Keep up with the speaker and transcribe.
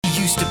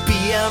Used to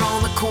be out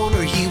on the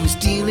corner, he was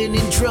dealing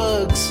in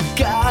drugs.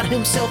 Got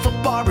himself a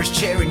barber's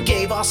chair and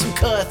gave awesome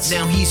cuts.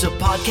 Now he's a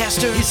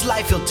podcaster, his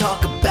life, he'll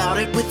talk about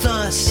it with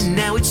us. And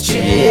now it's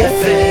Jeff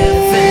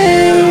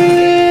FM.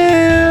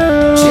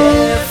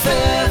 Jeff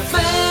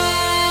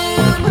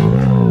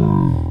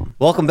FM.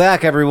 Welcome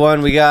back,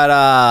 everyone. We got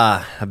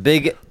a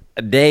big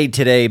day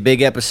today,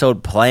 big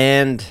episode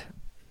planned.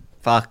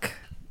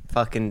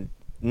 Fucking,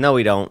 no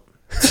we don't.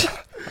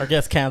 Our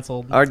guest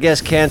canceled.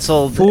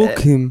 Fuck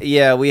him.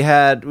 Yeah, we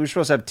were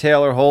supposed to have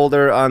Taylor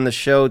Holder on the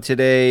show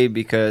today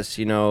because,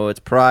 you know, it's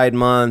Pride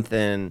Month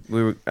and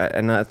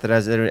not that it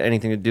has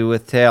anything to do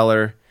with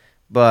Taylor,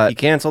 but he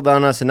canceled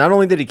on us. And not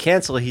only did he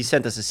cancel, he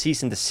sent us a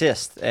cease and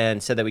desist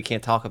and said that we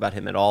can't talk about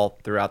him at all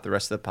throughout the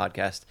rest of the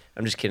podcast.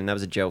 I'm just kidding. That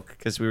was a joke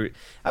because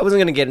I wasn't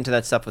going to get into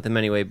that stuff with him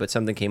anyway, but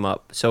something came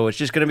up. So it's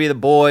just going to be the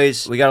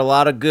boys. We got a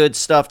lot of good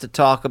stuff to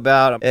talk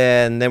about.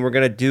 And then we're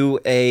going to do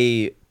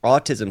a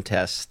autism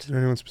test. Is there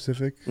anyone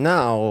specific?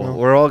 No,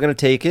 we're all going to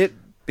take it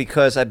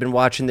because I've been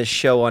watching this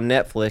show on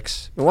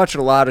Netflix. I've been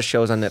watching a lot of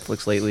shows on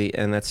Netflix lately,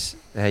 and that's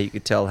how you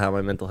could tell how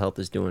my mental health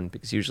is doing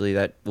because usually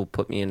that will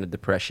put me into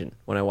depression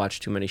when I watch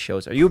too many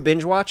shows. Are you a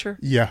binge watcher?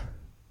 Yeah.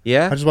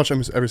 Yeah? I just watch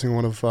almost every single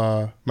one of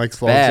Mike's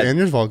vlogs Bad. and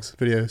your vlogs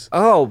videos.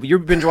 Oh, you're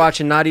binge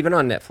watching not even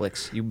on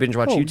Netflix. You binge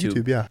watch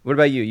YouTube. Yeah. What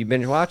about you? You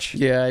binge watch?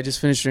 Yeah, I just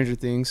finished Stranger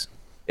Things.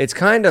 It's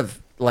kind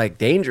of like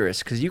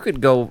dangerous because you could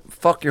go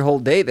fuck your whole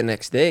day the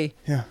next day.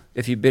 Yeah.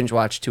 If you binge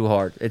watch too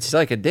hard. It's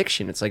like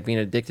addiction. It's like being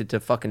addicted to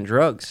fucking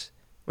drugs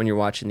when you're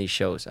watching these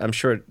shows. I'm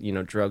sure, you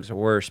know, drugs are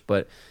worse,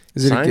 but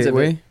Is it a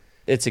gateway?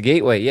 It's a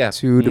gateway, yeah.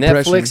 To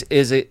depression. Netflix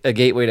is a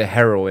gateway to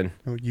heroin. You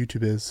know what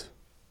YouTube is.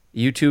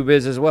 YouTube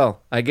is as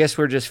well. I guess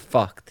we're just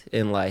fucked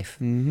in life.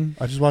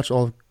 I just watch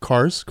all of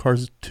Cars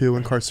 2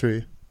 and Cars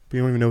 3. But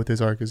you don't even know what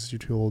those are because you're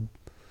too old.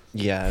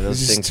 Yeah, those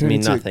This things turned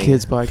mean into a nothing.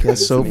 kids podcast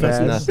so That's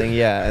fast. nothing,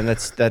 yeah, and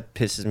that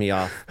pisses me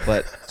off.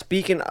 But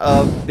speaking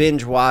of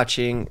binge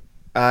watching,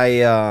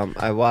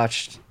 I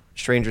watched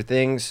Stranger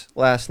Things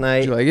last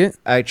night. Did you like it?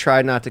 I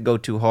tried not to go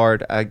too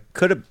hard. I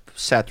could have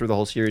sat through the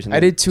whole series.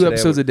 I did 2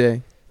 episodes a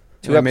day.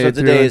 2 episodes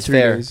a day is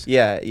fair.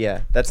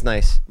 Yeah, that's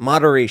nice.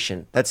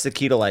 Moderation, that's the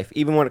key to life,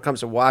 even when it comes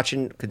to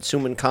watching,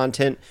 consuming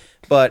content.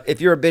 But if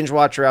you're a binge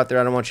watcher out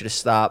there, I don't want you to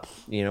stop.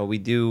 You know, we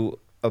do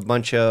a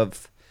bunch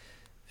of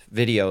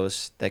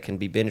videos that can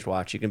be binge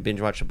watched. You can binge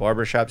watch the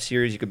Barbershop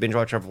series. You can binge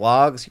watch our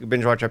vlogs. You can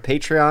binge watch our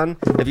Patreon.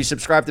 If you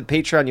subscribe to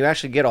Patreon, you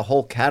actually get a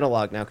whole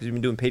catalog now because we've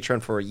been doing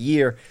Patreon for a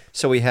year.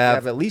 So we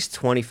have at least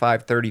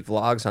 25, 30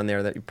 vlogs on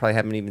there that you probably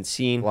haven't even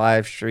seen.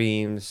 Live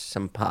streams,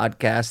 some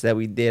podcasts that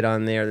we did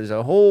on there. There's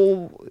a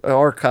whole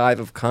archive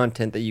of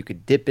content that you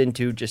could dip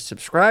into. Just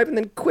subscribe and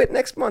then quit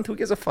next month. Who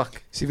gives a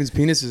fuck? Steven's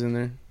penis is in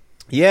there.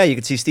 Yeah, you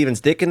can see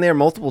Steven's dick in there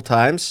multiple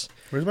times.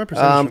 Where's my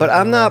percentage? But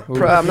I'm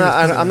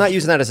not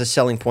using that as a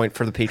selling point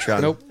for the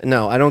Patreon. Nope.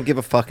 No, I don't give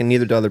a fuck, and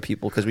neither do other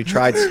people because we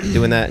tried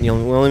doing that, and we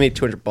only made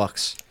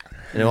 $200,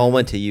 and it all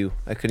went to you.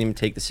 I couldn't even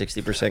take the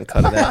 60%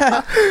 cut of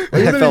that.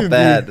 I felt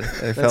bad.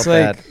 I felt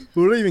bad.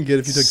 What would I even get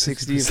if you took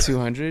 60 of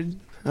 200?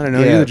 I don't know.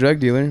 Yeah. You're the drug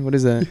dealer. What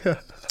is that?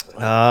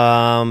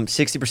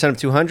 60% of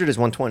 200 is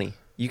 120.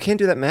 You can't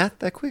do that math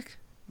that quick.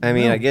 I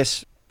mean, No. I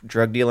guess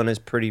drug dealing is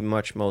pretty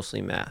much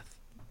mostly math.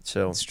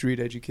 So Street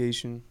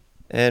education.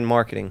 and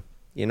marketing,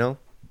 you know.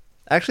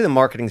 Actually, the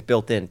marketing's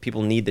built in.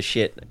 People need the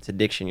shit. It's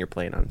addiction you're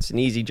playing on. It's an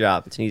easy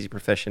job. It's an easy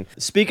profession.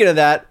 Speaking of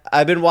that,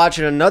 I've been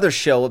watching another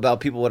show about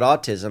people with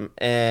autism,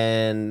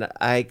 and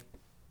I've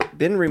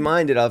been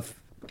reminded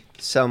of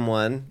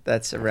someone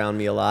that's around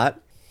me a lot.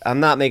 I'm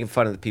not making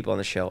fun of the people on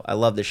the show. I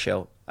love this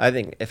show. I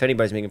think if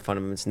anybody's making fun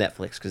of them, it's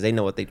Netflix because they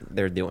know what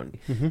they're doing.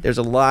 There's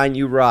a line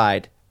you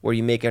ride where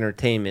you make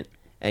entertainment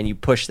and you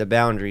push the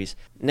boundaries.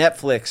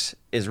 Netflix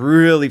is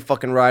really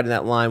fucking riding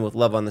that line with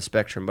Love on the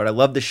Spectrum. But I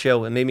love the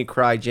show. It made me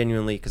cry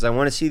genuinely because I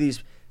want to see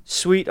these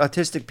sweet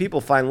autistic people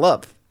find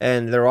love.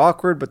 And they're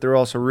awkward, but they're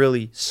also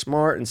really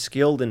smart and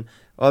skilled in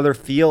other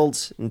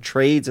fields and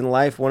trades in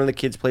life. One of the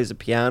kids plays the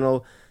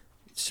piano.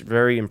 It's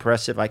very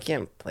impressive. I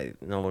can't play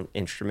no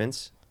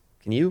instruments.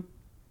 Can you?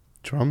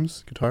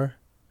 drums, guitar,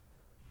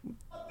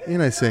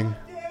 and I sing.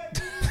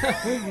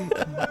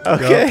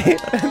 Okay.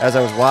 As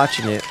I was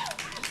watching it,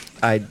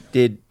 I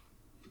did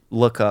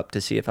look up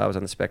to see if I was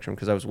on the spectrum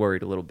because I was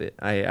worried a little bit.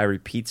 I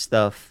repeat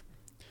stuff.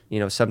 You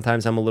know,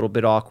 sometimes I'm a little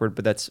bit awkward,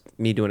 but that's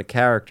me doing a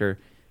character.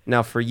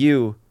 Now, for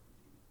you,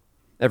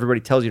 everybody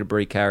tells you to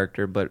break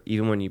character, but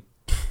even when you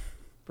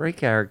break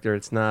character,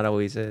 it's not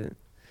always a...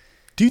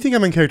 Do you think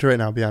I'm in character right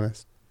now? Be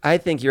honest. I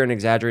think you're an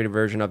exaggerated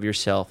version of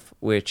yourself,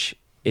 which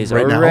is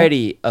Right now?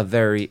 already a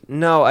very...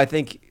 No, I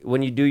think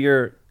when you do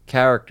your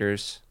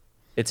characters,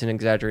 it's an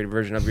exaggerated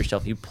version of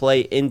yourself. You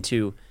play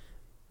into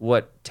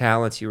what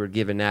talents you were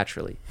given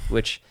naturally,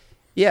 which,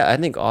 yeah, I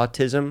think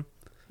autism...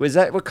 Was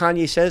that what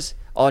Kanye says?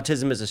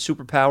 Autism is a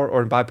superpower,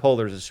 or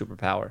bipolar is a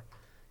superpower.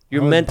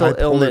 Your mental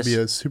illness be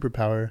a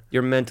superpower.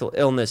 Your mental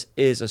illness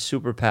is a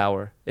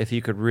superpower if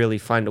you could really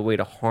find a way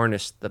to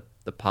harness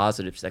the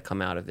positives that come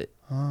out of it.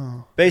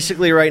 Oh.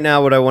 Basically, right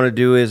now, what I want to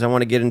do is I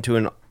want to get into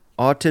an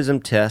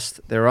autism test.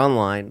 They're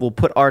online. We'll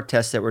put our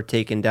tests that were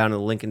taken down in the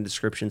link in the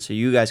description so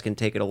you guys can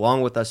take it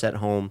along with us at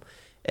home.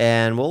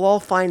 And we'll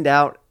all find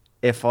out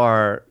if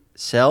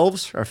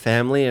ourselves, our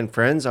family, and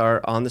friends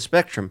are on the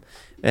spectrum.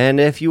 And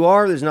if you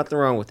are, there's nothing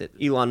wrong with it.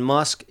 Elon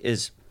Musk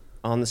is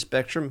on the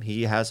spectrum.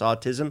 He has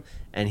autism,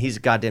 and he's a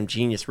goddamn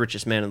genius,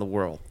 richest man in the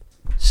world.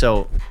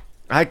 So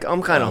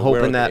I'm kind of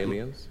hoping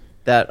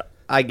that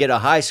I get a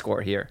high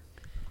score here.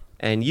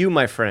 And you,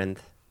 my friend,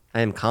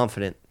 I am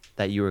confident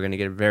that you are going to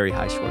get a very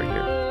high score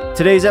here.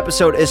 Today's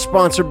episode is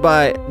sponsored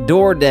by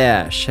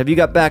DoorDash. Have you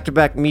got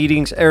back-to-back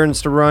meetings,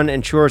 errands to run,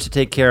 and chores to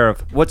take care of?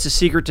 What's the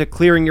secret to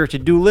clearing your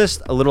to-do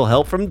list? A little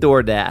help from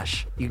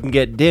DoorDash. You can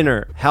get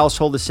dinner,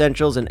 household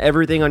essentials, and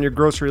everything on your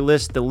grocery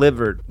list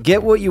delivered.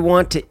 Get what you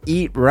want to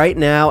eat right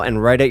now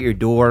and right at your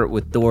door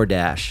with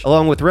DoorDash.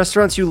 Along with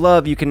restaurants you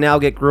love, you can now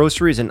get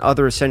groceries and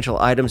other essential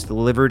items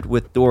delivered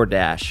with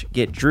DoorDash.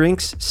 Get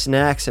drinks,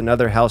 snacks, and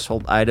other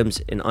household items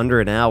in under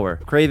an hour.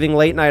 Craving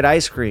late-night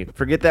ice cream?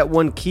 Forget that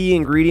one key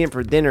ingredient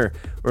for dinner.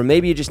 Or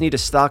maybe you just need to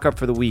stock up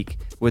for the week.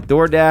 With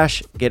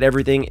DoorDash, get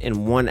everything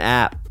in one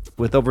app.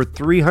 With over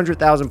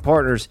 300,000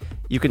 partners,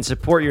 you can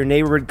support your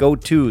neighborhood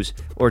go-tos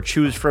or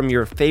choose from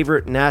your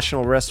favorite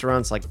national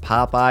restaurants like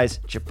Popeyes,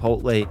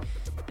 Chipotle,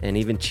 and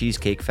even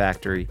Cheesecake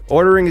Factory.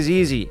 Ordering is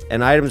easy,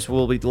 and items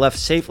will be left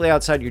safely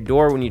outside your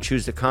door when you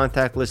choose the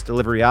contactless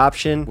delivery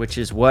option, which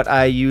is what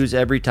I use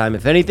every time.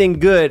 If anything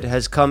good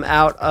has come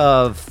out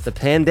of the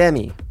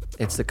pandemic,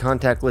 it's the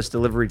contactless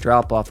delivery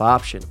drop-off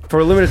option. For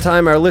a limited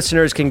time, our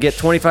listeners can get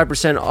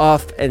 25%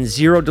 off and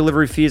zero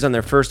delivery fees on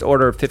their first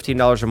order of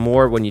 $15 or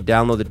more when you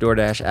download the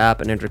DoorDash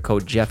app and enter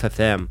code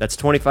JeffFM. That's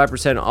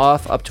 25%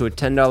 off up to a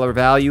 $10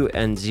 value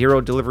and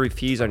zero delivery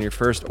fees on your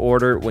first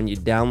order when you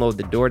download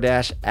the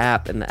DoorDash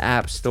app in the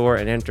App Store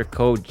and enter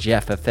code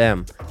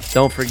JeffFM.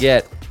 Don't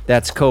forget,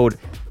 that's code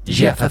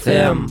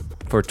JeffFM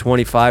for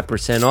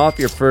 25% off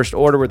your first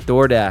order with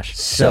DoorDash.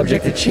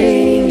 Subject to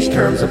change,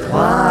 terms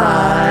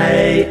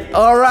apply.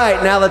 All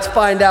right, now let's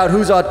find out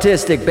who's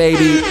autistic,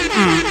 baby.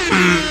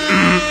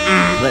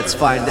 Let's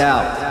find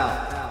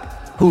out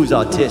who's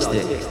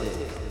autistic.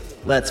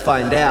 Let's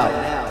find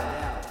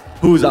out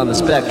who's on the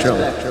spectrum.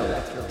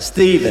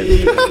 Steven,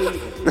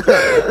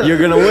 you're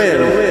gonna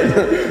win.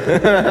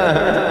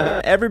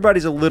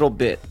 Everybody's a little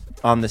bit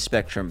on the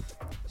spectrum,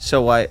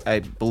 so I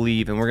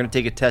believe, and we're gonna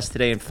take a test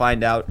today and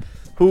find out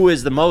who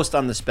is the most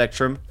on the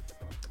spectrum,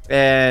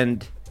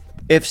 and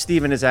if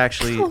Steven is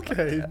actually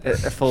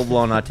a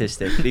full-blown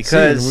autistic.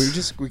 Because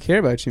Steven, we care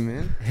about you,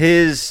 man.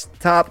 His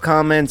top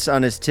comments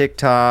on his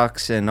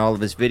TikToks and all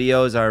of his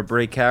videos are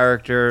break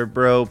character,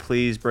 bro,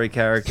 please break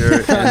character.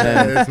 And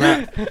then, It's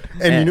not.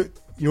 And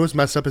you know what's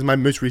messed up is my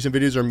most recent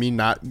videos are me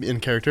not in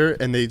character,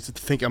 and they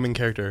think I'm in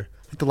character.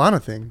 Like the Lana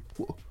thing.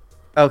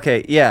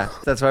 okay, yeah,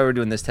 that's why we're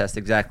doing this test,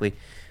 exactly.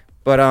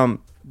 But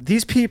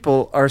these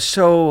people are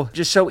so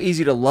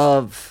easy to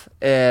love,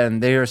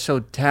 and they are so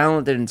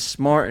talented and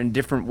smart in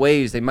different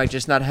ways. They might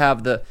just not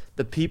have the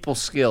people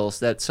skills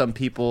that some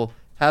people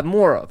have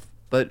more of.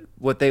 But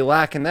what they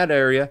lack in that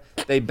area,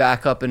 they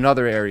back up in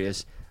other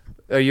areas.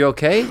 Are you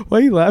okay? Why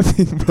are you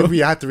laughing, bro? We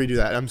have to redo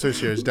that. I'm so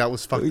serious. That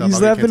was fucked up.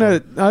 He's laughing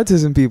at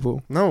autism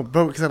people. No,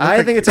 bro, because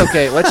I think it's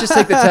okay. Let's just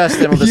take the test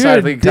and we'll decide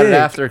if we can cut it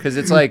after. Because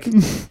it's like,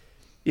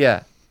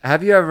 yeah.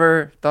 Have you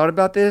ever thought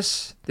about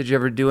this? Did you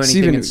ever do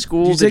anything Steven, in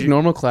school? Did you take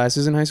normal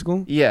classes in high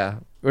school? Yeah.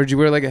 Or did you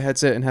wear like a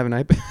headset and have an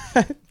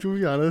iPad? To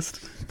be honest,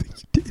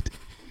 You did.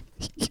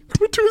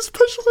 went to a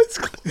special high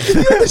school.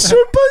 The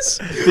short bus?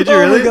 Did you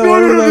really? God, No, why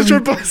no, would no, I the be-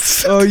 short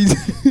bus. Oh, you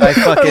I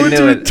fucking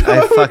knew it.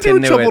 I fucking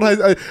knew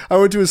it. I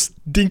went to a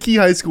stinky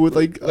high school with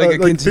like Like a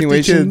 50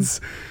 continuation?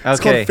 kids. It's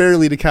Okay. called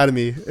Fairlead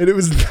Academy, and it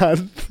was not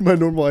my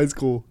normal high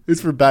school.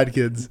 It's for bad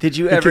kids. Did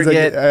you The ever kids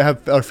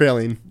get? are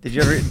failing? Did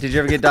you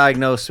ever get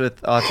diagnosed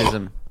with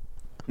autism?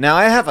 Now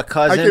I have a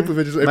cousin. I can't believe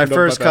I just My opened up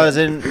first about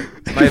cousin.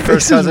 My first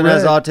This is cousin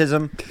has red.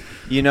 autism.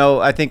 You know,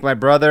 I think my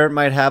brother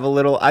might have a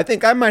little. I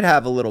think I might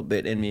have a little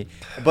bit in me.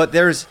 But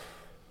there's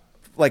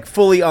like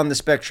fully on the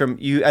spectrum.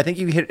 I think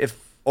you hit if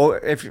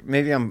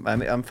maybe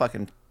I'm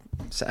fucking.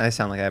 I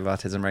sound like I have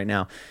autism right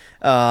now.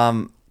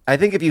 I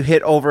think if you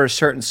hit over a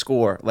certain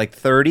score, like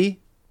 30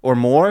 or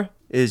more,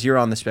 you're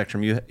on the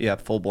spectrum. You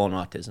have full blown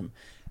autism.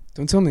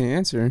 Don't tell me the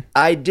answer.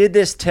 I did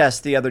this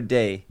test the other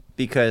day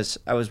because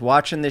I was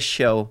watching this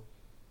show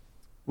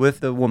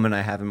with the woman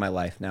I have in my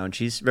life now, and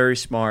she's very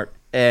smart,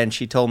 and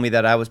she told me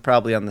that I was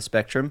probably on the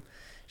spectrum.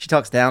 She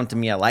talks down to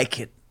me. I like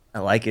it.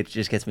 It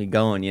just gets me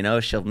going, you know?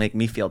 She'll make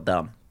me feel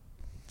dumb.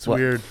 It's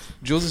weird.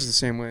 Jules is the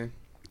same way.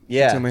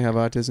 Yeah. She may have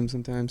autism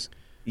sometimes.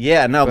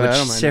 Yeah, no, But I but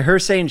don't mind it. her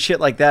saying shit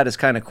like that is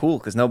kind of cool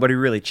because nobody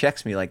really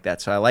checks me like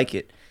that, so I like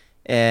it.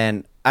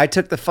 And I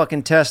took the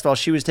fucking test while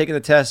she was taking the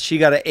test. She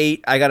got an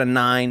 8, I got a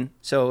 9,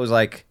 so it was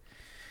like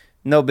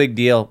no big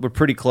deal. We're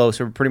pretty close.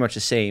 We're pretty much the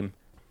same.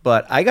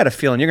 But I got a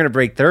feeling you're going to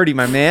break 30,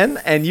 my man,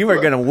 and you are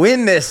going to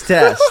win this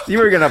test. You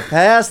are going to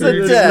pass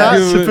the It's test.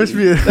 not supposed to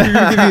be. You're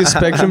gonna give you a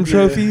Spectrum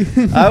trophy.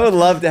 I would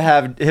love to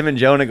have him and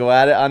Jonah go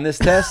at it on this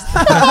test.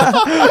 But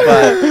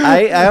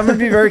I'm going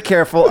to be very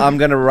careful. I'm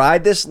going to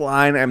ride this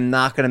line. I'm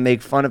not going to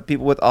make fun of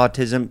people with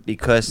autism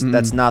because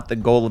that's not the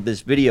goal of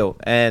this video.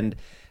 And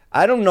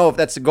I don't know if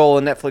that's the goal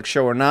of a Netflix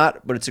show or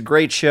not, but it's a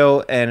great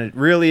show, and it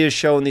really is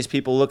showing these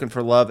people looking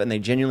for love, and they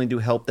genuinely do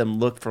help them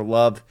look for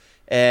love.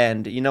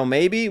 And,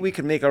 maybe we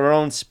could make our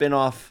own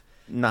spin-off,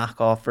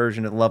 knockoff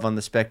version of Love on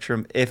the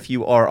Spectrum if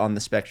you are on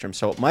the spectrum.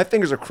 So my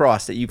fingers are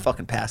crossed that you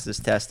fucking pass this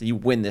test, that you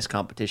win this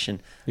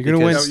competition. You're going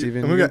to win, because-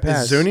 Steven. Oh You're my gonna God,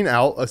 pass. is zoning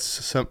out a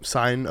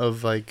sign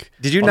of like?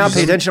 Did you not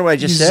pay attention to what I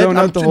just You said? zone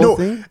out the whole No,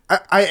 thing?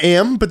 I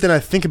am, but then I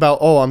think about,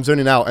 I'm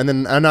zoning out, and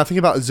then I'm not thinking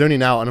about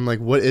zoning out, and I'm like,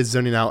 what is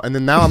zoning out? And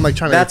then now I'm like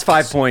trying to. That's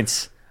 5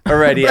 points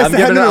already. But I'm it's the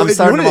giving. I'm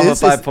starting you them know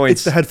off what with it is? 5 points.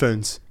 It's the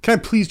headphones. Can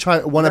I please try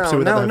one episode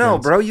without the no,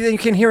 headphones? bro. You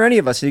can't hear any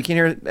of us. You can't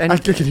hear I any.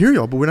 can hear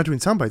y'all, but we're not doing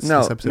sound bites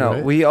No, this episode, no,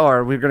 right? we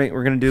are. We're gonna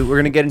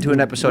get into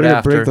an episode We're gonna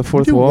after. break the We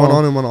fourth do wall. one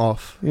on and one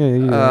off.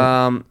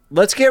 Yeah.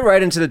 Let's get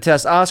right into the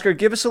test. Oscar,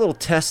 give us a little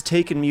test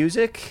taking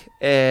music,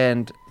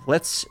 and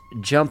let's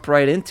jump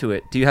right into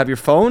it. Do you have your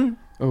phone?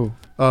 Oh.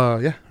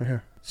 Yeah, right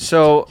here.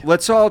 So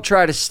let's all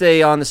try to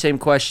stay on the same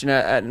question,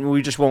 and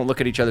we just won't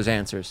look at each other's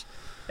answers.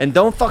 And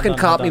don't fucking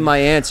copy my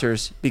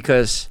answers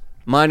because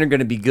mine are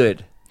gonna be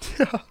good.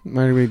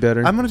 Mine would be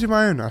better. I'm gonna do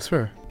my own. I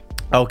swear.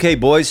 Okay,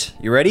 boys,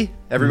 you ready?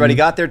 Everybody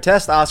got their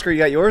test. Oscar, you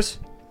got yours?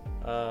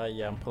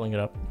 Yeah, I'm pulling it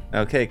up.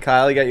 Okay,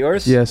 Kyle, you got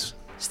yours? Yes.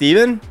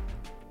 Steven?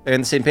 They're on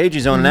the same page,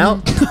 you zoning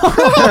out?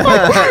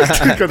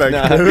 Good I'm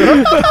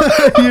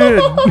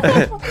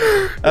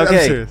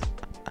Okay, serious.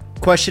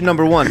 question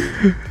number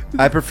 1.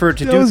 I prefer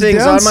to That do was things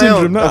Down on my own.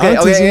 syndrome, not Okay,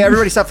 autism.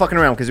 everybody stop fucking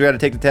around because we got to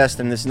take the test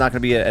and this is not going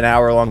to be an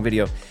hour-long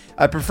video.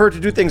 I prefer to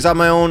do things on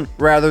my own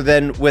rather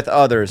than with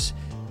others.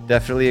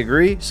 Definitely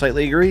agree,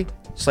 slightly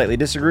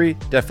disagree,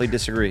 definitely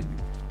disagree.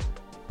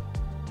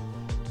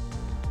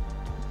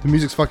 The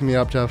music's fucking me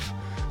up, Jeff.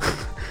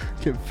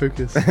 Can't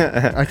focus.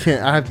 I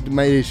can't. I have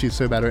my ADHD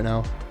so bad right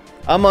now.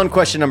 I'm on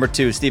question number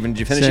 2. Steven, did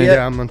you finish it Same. yet?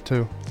 Yeah, I'm on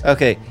 2.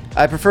 Okay,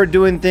 I prefer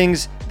doing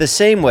things the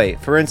same way.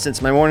 For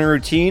instance, my morning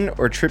routine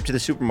or trip to the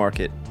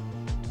supermarket.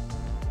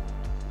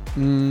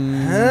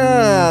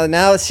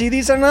 Now, see,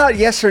 these are not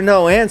yes or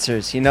no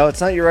answers.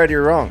 It's not you're right or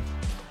you're wrong.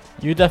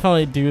 You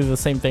definitely do the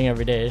same thing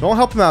every day. Don't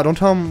help him out. Don't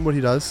tell him what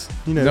he does.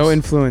 He knows. No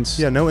influence.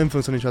 Yeah, no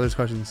influence on each other's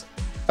questions.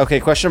 Okay,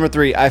 question number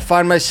 3. I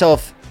find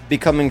myself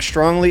becoming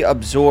strongly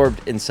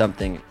absorbed in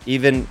something,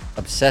 even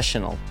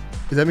obsessional.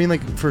 Does that mean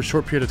like for a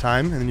short period of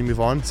time and then you move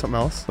on to something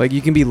else? Like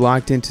you can be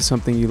locked into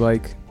something you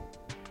like.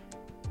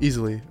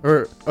 Easily.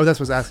 Or, that's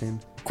what's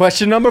asking.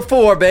 Question number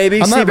 4, baby.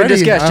 I'm not Steven, ready.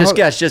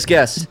 just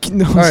guess.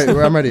 No. All right,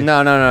 I'm ready.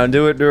 No.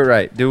 Do it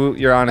right. Do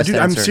your honest Dude,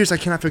 answer. I'm serious. I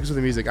cannot focus with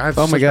the music. I have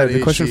Oh my such God, bad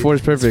the question ADHD. 4 is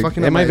It's perfect.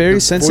 fucking Am on I my- very the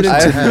sensitive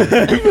voice to- in my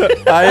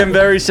head. I am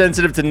very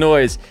sensitive to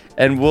noise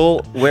and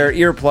will wear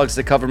earplugs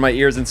to cover my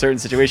ears in certain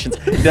situations.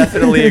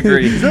 Definitely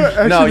agree.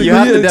 that No, actually- you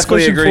have to Yeah, it's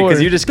definitely question agree because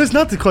 4. you just. That's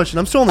not the question.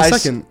 I'm still on the I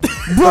s- second.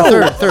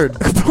 Bro. Third.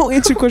 Bro,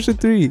 answer question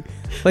 3.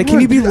 Like, Come can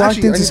on, you be dude, locked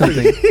actually, into I need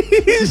to-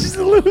 something? He's just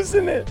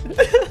losing it.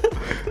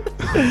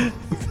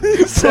 Bro,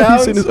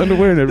 he's in his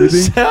underwear and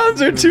everything.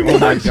 Sounds are too Oh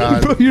my much.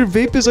 God. Bro, your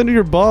vape is under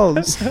your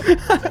balls.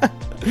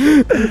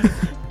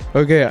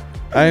 Okay,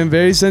 I am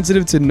very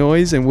sensitive to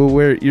noise and will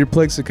wear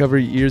earplugs to cover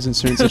ears in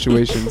certain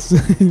situations.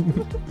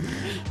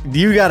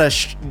 You gotta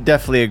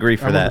definitely agree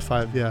for I'm on that. the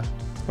 5, yeah.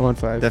 I'm on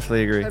 5.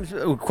 Definitely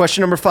agree.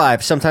 Question number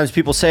 5. Sometimes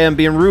people say I'm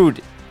being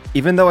rude,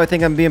 even though I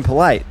think I'm being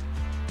polite.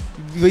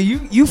 But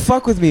you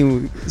fuck with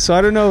me, so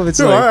I don't know if it's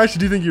No, like... I actually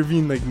do think you're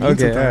being like mean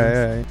Okay, sometimes.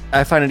 alright.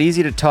 I find it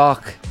easy to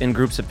talk in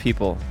groups of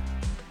people.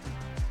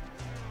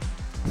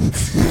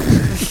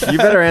 You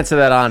better answer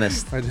that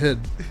honest. I did.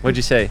 What'd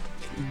you say?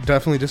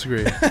 Definitely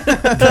disagree.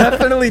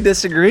 Definitely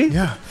disagree.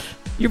 Yeah.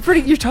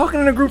 You're talking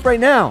in a group right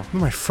now. One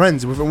of my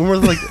friends, when we're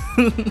like,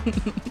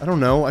 I don't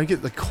know, I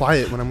get like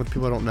quiet when I'm with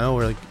people I don't know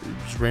or like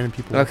just random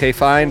people. Okay,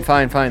 fine.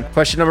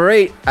 Question number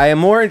 8. I am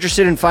more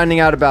interested in finding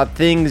out about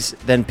things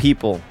than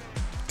people.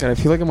 God, I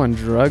feel like I'm on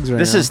drugs right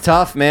This now. is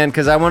tough, man,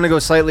 because I want to go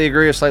slightly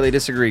agree or slightly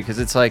disagree, because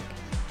it's like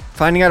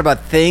finding out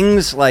about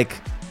things like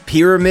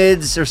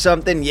pyramids or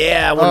something.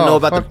 Yeah, I want to Oh, know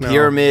about fuck the no.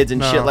 pyramids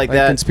and No. shit like like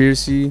that.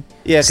 conspiracy.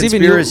 Yeah,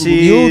 Steven,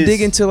 conspiracies. you'll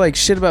dig into like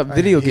shit about I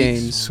video hate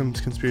games. Some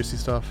conspiracy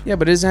stuff. Yeah,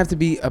 but it doesn't have to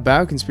be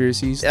about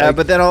conspiracies. Yeah, like,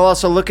 but then I'll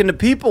also look into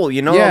people,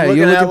 yeah, I'm looking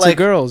you'll look at, into like,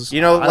 girls. You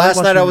know, I like last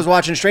night I watching- was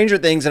watching Stranger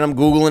Things and I'm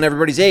Googling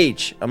everybody's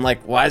age. I'm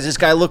like, why does this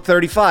guy look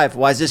 35?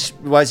 Why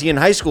is he in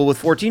high school with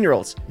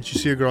 14-year-olds? Did you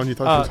see a girl and you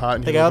thought she was hot?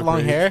 And They you got looked long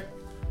at her hair.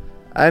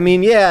 I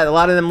mean, yeah, a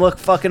lot of them look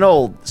fucking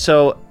old.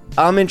 So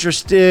I'm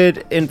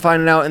interested in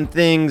finding out in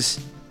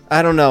things.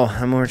 I don't know.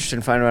 I'm more interested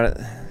in finding out.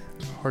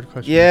 age? Hard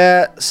question.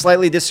 Yeah,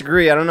 slightly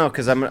disagree. I don't know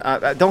because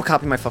don't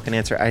copy my fucking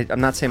answer. I'm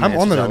not saying my I'm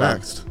on answer's the out loud.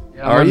 next.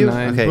 Yeah, Are I'm you?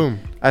 9. Okay. Boom.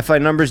 I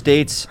find numbers,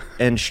 dates,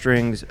 and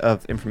strings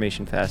of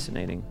information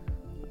fascinating.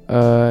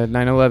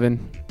 9/11.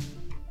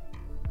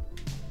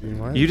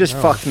 What? You just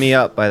No. fucked me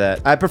up by that.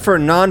 I prefer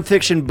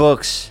nonfiction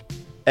books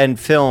and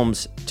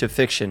films to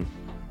fiction?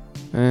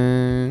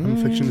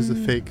 Nonfiction is a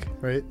fake,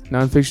 right?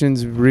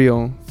 Nonfiction's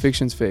real.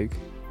 Fiction's fake.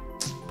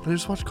 But I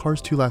just watched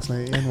Cars 2 last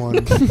night and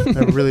 1.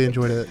 I really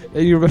enjoyed it.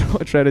 And you were about to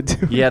watch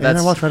Ratatouille. Yeah, And I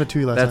that's watched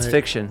Ratatouille last night. that's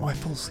fiction. Oh, I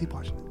fell asleep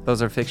watching it.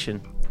 Those are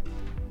fiction.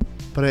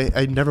 But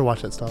I never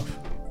watched that stuff.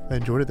 I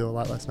enjoyed it though a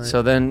lot last night.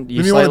 So then you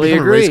Made me wanna slightly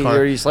become a race agree, car.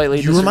 or you slightly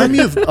you disagree?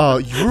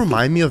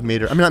 remind me of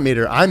Mater. I mean, not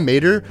Mater. I'm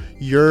Mater.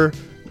 You're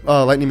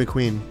Lightning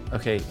McQueen.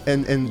 Okay,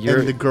 And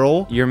You're- the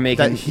girl. you're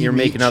making he you're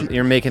making meets up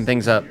you're making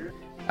things up.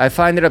 I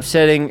find it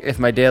upsetting if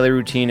my daily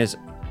routine is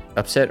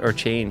upset or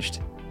changed.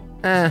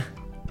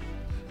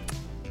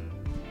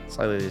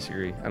 Slightly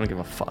disagree. I don't give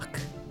a fuck.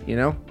 You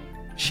know,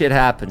 shit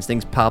happens.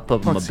 Things pop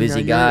up. I'm a See, now busy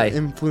you're guy.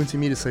 influencing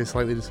me to say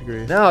slightly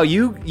disagree. No,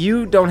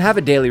 you don't have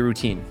a daily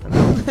routine.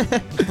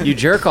 You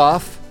jerk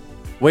off,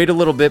 wait a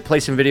little bit, play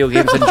some video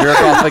games, and jerk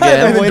off And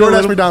again. then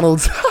DoorDash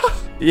McDonald's.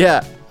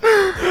 Yeah.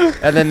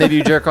 And then maybe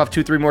you jerk off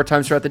 2-3 more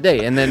times throughout the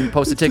day, and then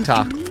post a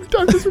TikTok.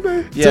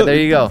 Yeah, there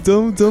you go.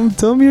 Don't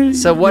tell me.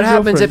 So what your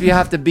happens if girlfriend. you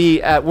have to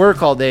be at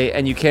work all day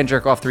and you can't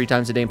jerk off 3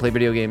 times a day and play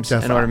video games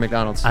Jeff, and order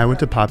McDonald's? I went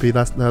to Poppy the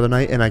other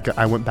night, and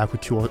I went back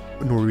with 2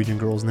 Norwegian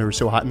girls, and they were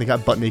so hot, and they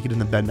got butt naked in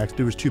the bed next.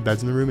 There was 2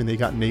 beds in the room, and they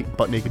got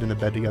butt naked in the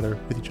bed together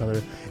with each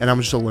other, and I'm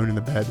just alone in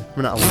the bed.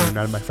 I'm not alone,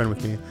 I had my friend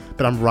with me,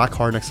 but I'm rock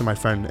hard next to my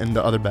friend in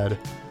the other bed,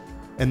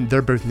 and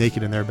they're both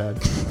naked in their bed.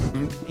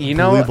 You Blue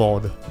know,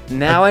 balled.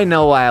 now I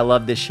know why I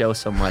love this show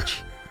so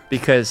much.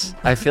 Because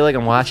I feel like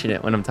I'm watching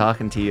it when I'm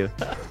talking to you.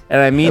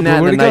 And I mean Yeah, that but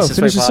in the where'd it go? nicest way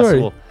Finish the story.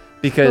 possible.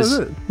 Because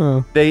That was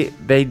it.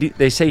 Oh.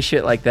 they say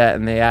shit like that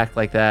and they act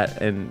like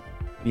that, and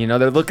you know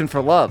they're looking for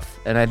love.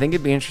 And I think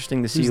it'd be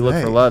interesting to see Who's you look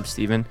they? for love,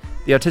 Steven.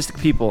 The autistic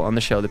people on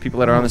the show, the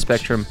people that are on the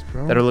spectrum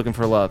bro. that are looking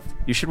for love.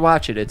 You should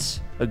watch it. It's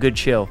a good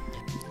chill.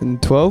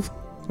 And 12.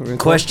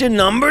 Question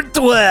number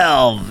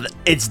 12.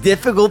 It's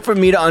difficult for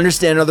me to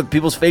understand other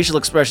people's facial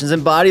expressions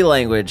and body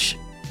language.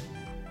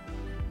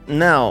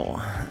 No,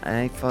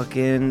 I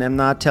fucking am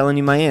not telling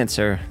you my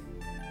answer.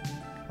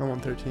 I'm on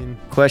 13.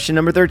 Question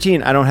number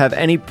 13. I don't have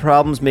any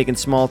problems making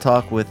small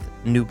talk with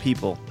new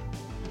people.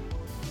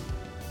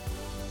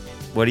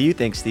 What do you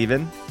think,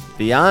 Steven?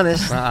 Be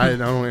honest. I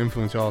don't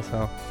influence y'all,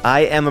 so.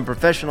 I am a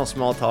professional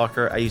small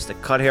talker. I used to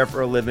cut hair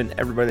for a living.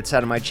 Everybody that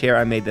sat in my chair,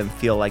 I made them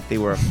feel like they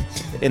were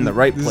in the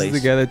right This place.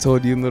 is the guy that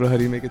told you and Little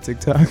Huddy make a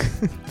TikTok.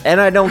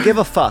 And I don't give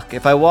a fuck.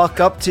 If I walk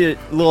up to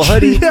Lil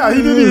Hoodie, Yeah,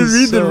 he didn't even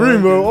read the So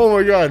room, bro. Oh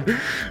my god.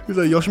 He's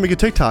like, y'all should make a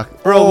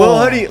TikTok. bro,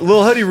 Oh.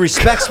 Lil Hoodie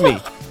respects me.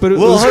 But it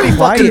Lil was Hoodie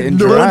quiet fucking- and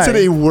No one dry. said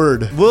a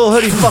word. Lil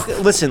Hoodie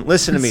fucking listen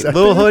to me. Second.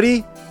 Lil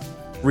Hoodie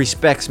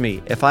respects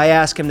me. If I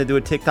ask him to do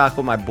a TikTok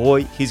with my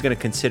boy, he's gonna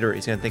consider it.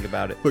 He's gonna think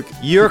about it. Look,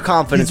 Your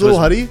confidence he's Lil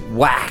was Hoodie?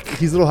 whack.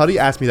 He's Little Huddy.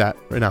 Ask me that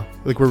right now.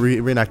 Like, we're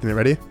reenacting it.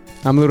 Ready?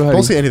 I'm Little Huddy.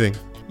 Don't say anything.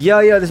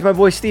 Yo, this is my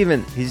boy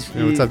Steven. He's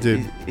Yeah, what's up,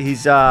 dude?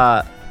 He's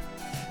autistic.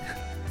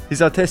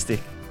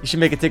 You should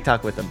make a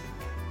TikTok with him.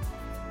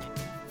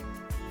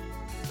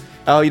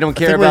 Oh, you don't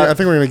care I about?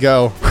 think we're gonna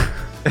go.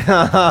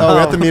 Oh, we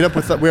have to meet up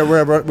with.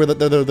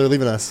 They're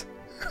leaving us.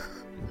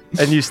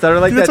 And you stutter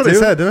like Dude, that's that what too?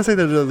 I said. Didn't I say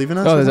they're leaving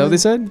us? Oh, or is that what they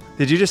something? said?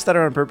 Did you just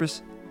stutter on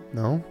purpose?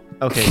 No.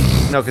 Okay,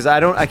 no, because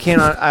I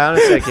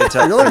honestly can't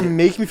tell. You're like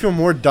making me feel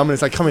more dumb, and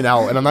it's like coming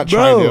out, and I'm not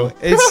trying Bro, to.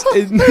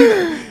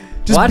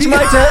 just Watch be,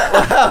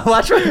 my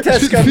watch my test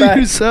just come be back.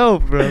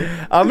 yourself, bro.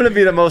 I'm gonna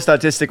be the most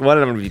autistic one,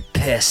 and I'm gonna be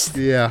pissed.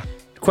 Yeah.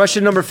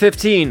 Question number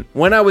 15.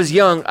 When I was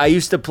young, I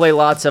used to play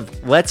lots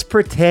of let's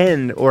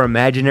pretend or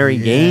imaginary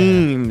Yeah.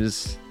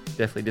 games.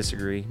 Definitely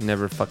disagree.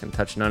 Never fucking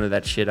touched none of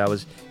that shit. I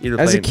was either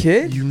As a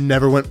playing. kid? You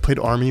never played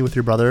army with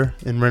your brother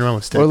and ran around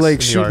with sticks. Or like in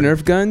the shoot yard?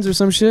 Nerf guns or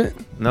some shit?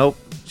 Nope.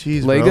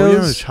 Jeez, bro. You know,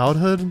 Legos?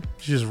 childhood. You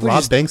just We rob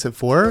just- banks at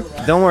 4.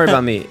 Don't worry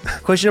about me.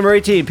 Question number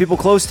 18. People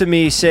close to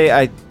me say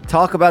I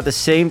talk about the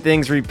same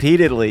things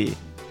repeatedly.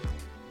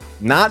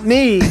 Not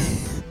me.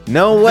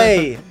 No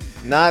way.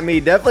 Not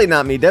me. Definitely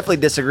not me. Definitely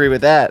disagree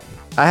with that.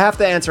 I have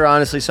to answer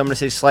honestly, so I'm going to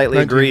say slightly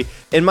 19. agree.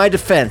 In my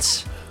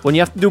defense, when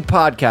you have to do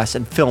podcasts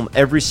and film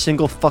every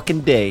single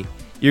fucking day,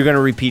 you're going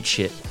to repeat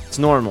shit. It's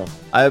normal.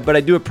 But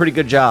I do a pretty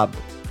good job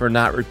for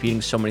not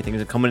repeating so many things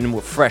and coming in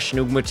with fresh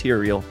new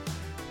material.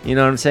 You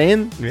know what I'm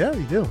saying? Yeah,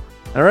 you do.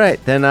 All right,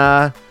 then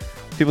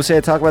people say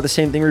I talk about the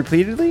same thing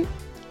repeatedly.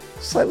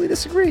 Slightly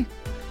disagree.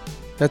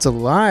 That's a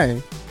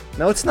lie.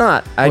 No, it's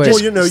not. I Wait. just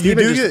Well, you know,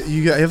 Steven you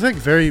just- have like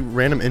very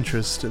random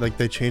interests. Like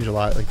they change a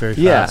lot, like very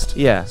Yeah, fast.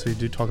 yeah. So you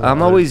do talk about.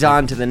 I'm other always stuff.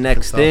 on to the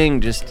next stuff.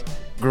 thing, just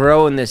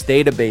growing this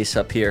database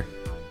up here.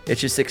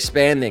 It's just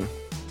expanding.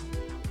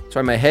 That's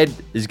why my head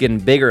is getting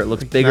bigger. It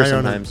looks bigger now you're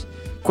on sometimes.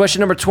 Question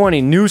number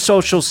 20. New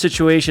social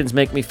situations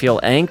make me feel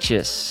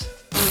anxious.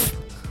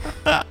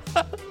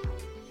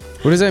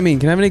 What does that mean?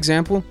 Can I have an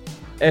example?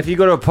 If you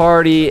go to a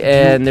party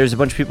and there's a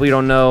bunch of people you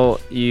don't know,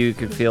 you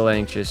could feel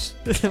anxious.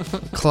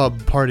 Club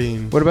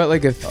partying. What about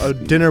like a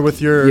Dinner with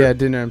your yeah,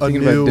 dinner. I'm a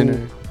thinking about new-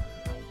 dinner.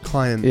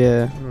 client.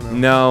 Yeah. I don't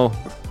know. No,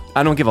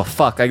 I don't give a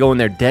fuck. I go in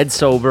there dead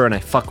sober and I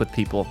fuck with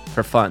people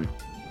for fun.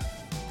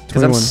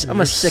 Because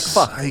I'm a sick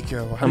fuck.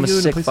 Psycho. How I'm do a you go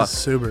to sick places fuck.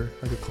 sober,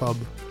 like a club?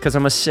 Because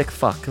I'm a sick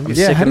fuck. I'm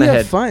Yeah, sick how in do the you head.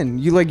 have fun?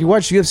 You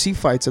watch UFC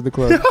fights at the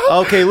club.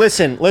 Okay,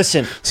 listen. I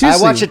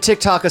Seriously. watched a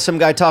TikTok of some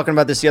guy talking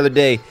about this the other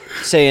day,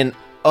 saying,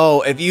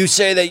 "Oh, if you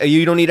say that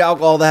you don't need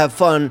alcohol to have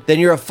fun, then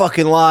you're a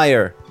fucking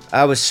liar."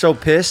 I was so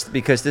pissed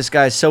because this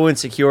guy's so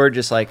insecure,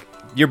 just like,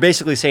 you're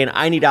basically saying,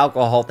 I need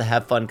alcohol to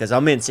have fun because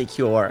I'm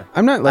insecure.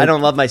 I'm not I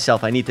don't love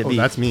myself. I need to Oh, be.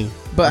 that's me.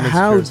 But I'm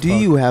how insecure as do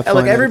fuck. you have fun?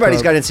 Look, at a everybody's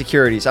club? got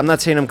insecurities. I'm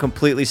not saying I'm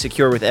completely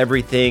secure with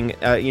everything.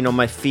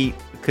 My feet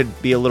could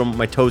be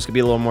my toes could be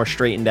a little more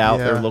straightened out.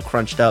 Yeah. They're a little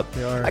crunched up.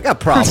 They are. I got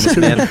problems,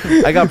 man.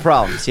 I got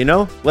problems,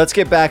 Let's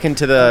get back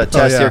into the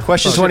test yeah. here.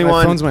 Question Oh, shit, my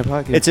 21. phone's in my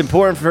pocket. It's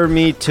important for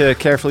me to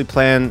carefully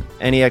plan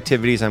any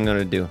activities I'm going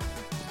to do.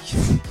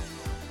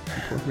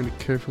 We're gonna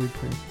carefully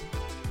plan.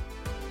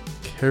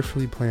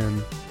 Carefully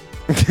plan.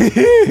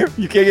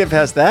 You can't get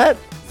past that?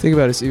 Think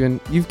about it, Steven.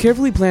 You've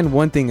carefully planned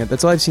one thing.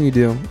 That's all I've seen you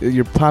do.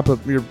 Your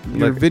pop-up, your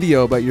Look.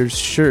 video about your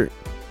shirt.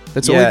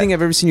 That's the Yeah. only thing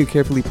I've ever seen you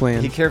carefully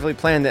plan. He carefully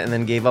planned it and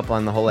then gave up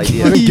on the whole I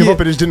idea. didn't give up.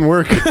 It just didn't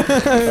work.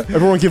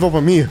 Everyone gave up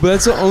on me. But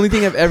that's the only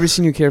thing I've ever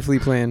seen you carefully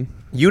plan.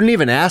 You didn't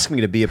even ask me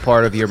to be a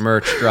part of your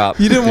merch drop.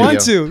 You didn't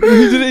want video. to.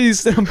 You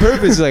did it on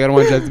purpose. Like, I don't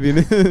want Jeff to be in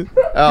it.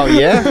 Oh,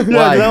 yeah? Yeah,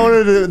 Why? 'cause I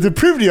wanted to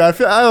prove to you.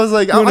 I was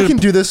like, I can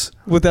do this.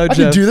 Without I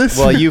can Jeff. do this.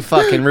 Well, you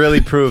fucking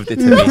really proved it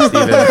to me,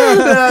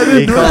 Steven.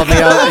 He called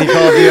me up.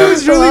 It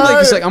was really like,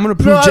 he's like, I'm going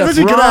to prove I Jeff was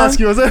gonna wrong. ask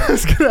you. I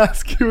was gonna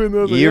ask you. And I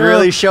was like, You yeah.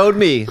 really showed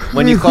me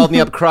when you called me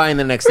up crying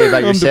the next day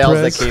about your I'm sales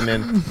depressed. that came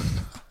in.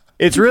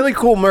 It's really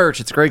cool merch.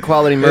 It's great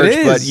quality merch,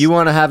 is. but you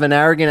want to have an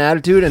arrogant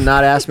attitude and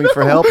not ask me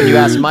for help, and you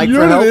ask Mike You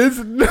for know what help.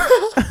 it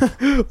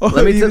is? Oh,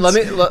 Let me he t- even let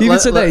me- s- let- he even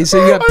let- said let- that. He said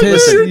you got I was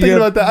pissed. thinking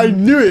about that. I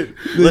knew it.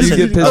 Listen,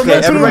 get pissed. okay,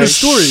 Okay, everybody, put it on the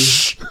story.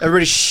 shh.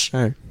 Everybody, shh.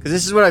 All right. Because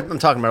this is what I'm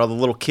talking about. All the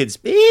little kids.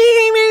 You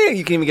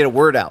can't even get a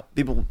word out.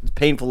 People, it's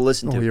painful to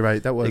listen to. Oh, you're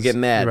right. That was. They get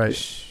mad. You're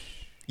right.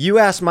 You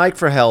asked Mike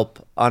for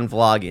help on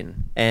vlogging,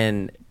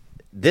 and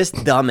this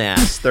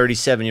dumbass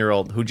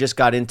 37-year-old who just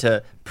got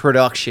into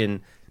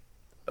production,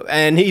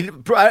 and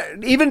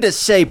even to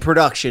say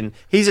production,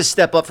 he's a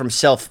step up from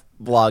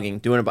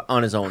self-vlogging, doing it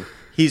on his own.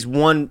 He's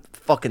one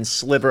fucking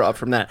sliver up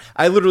from that.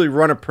 I literally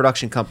run a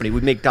production company.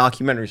 We make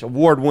documentaries,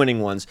 award-winning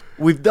ones.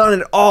 We've done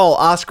it all.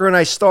 Oscar and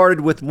I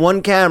started with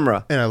one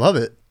camera. And I love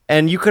it.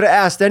 And you could have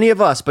asked any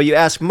of us, but you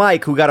asked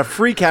Mike, who got a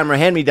free camera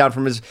hand-me-down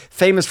from his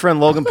famous friend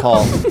Logan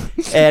Paul.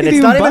 And it's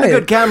even not even buy a it.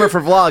 good camera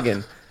for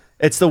vlogging.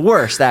 It's the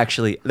worst,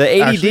 actually. The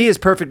ADD Actually? is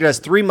perfect. It has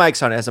 3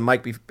 mics on it. It has a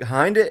mic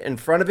behind it, in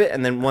front of it,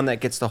 and then one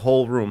that gets the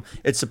whole room.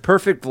 It's a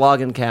perfect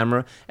vlogging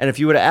camera. And if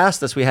you would have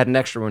asked us, we had an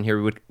extra one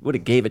here, we would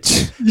have gave it to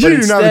you. You But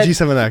should have a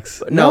instead-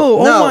 G7X. No,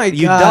 oh my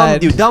you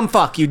God. dumb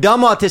fuck, you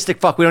dumb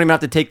autistic fuck. We don't even have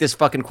to take this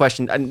fucking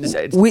question.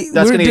 That's we're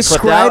gonna get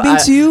clipped out. describing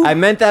to you I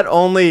meant that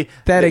only.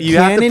 that a you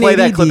have to Canon play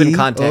that clip in ADD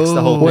context. The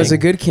whole was thing.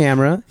 a good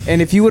camera,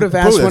 and if you would have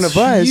asked Bro, one that's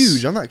of us,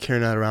 huge. I'm not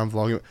carrying that around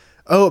vlogging.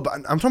 Oh, but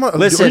I'm talking about.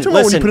 Listen, are you talking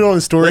about when you put it on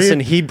the story? Listen,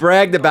 he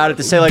bragged about it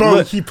to say like, Bro,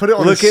 look, he put it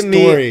on look the at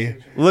story. me,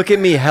 look at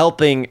me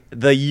helping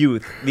the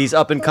youth, these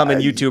up and coming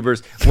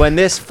YouTubers. When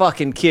this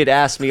fucking kid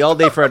asks me all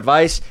day for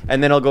advice,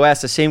 and then I'll go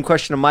ask the same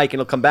question to Mike, and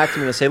he'll come back to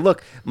me and he'll say,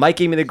 look, Mike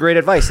gave me the great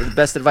advice, the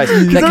best advice. That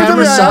every time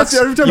camera I ask sucks.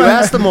 you- every time You I-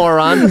 asked the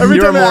moron. Every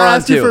You're a time I moron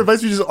ask you for too.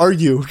 advice, we just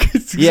argue.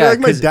 It's Yeah, like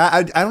my 'cause-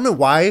 dad. I don't know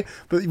why,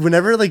 but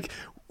whenever like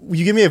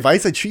you give me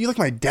advice, I treat you like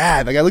my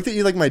dad. Like I looked at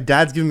you like my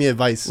dad's giving me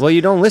advice. Well,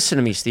 you don't listen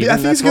to me, Steven. I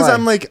think That's it's because why.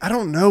 I'm like I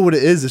don't know what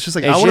it is. It's just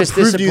like It's I want just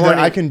to prove to you that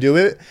I disappointing. can do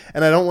it,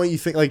 and I don't want you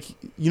to think like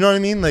you know what I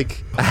mean.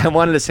 Like I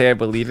wanted to say I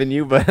believe in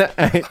you, but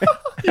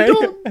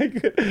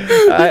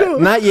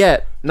don't. not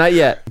yet. Not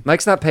yet.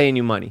 Mike's not paying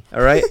you money.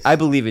 All right, I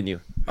believe in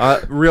you.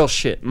 Real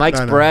shit. Mike's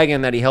I know.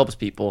 bragging that he helps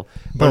people,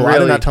 but bro, why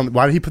really. did not tell me?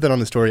 Why did he put that on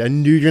the story? I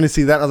knew you're gonna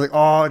see that. I was like,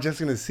 oh, Jeff's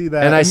gonna see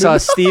that. And I saw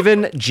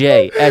Stephen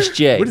J.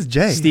 SJ. What is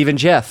J? Stephen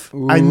Jeff.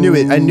 I knew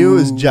it. I knew it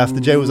was Jeff.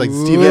 The J was like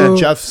Steven Ooh. and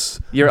Jeff's.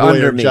 You're boy,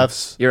 under or me.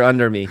 Jeff's. You're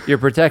under me. You're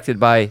protected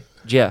by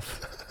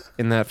Jeff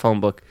in that phone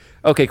book.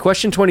 Okay,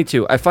 question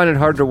 22. I find it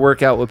hard to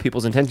work out what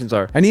people's intentions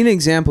are. I need an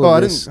example Oh, of I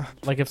this.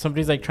 didn't. Like if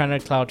somebody's like trying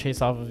to cloud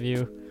chase off of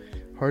you.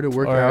 Hard to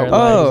work Or out like- what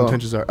people's Oh.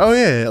 intentions are. Oh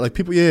yeah, like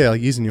people, yeah,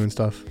 like using you and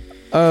stuff.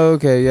 Oh,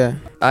 okay, yeah.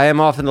 I am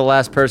often the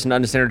last person to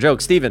understand a joke.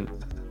 Steven.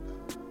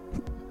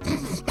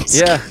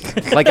 Yeah,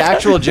 like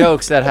actual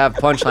jokes that have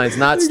punchlines,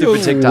 not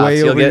stupid TikToks.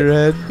 Way over your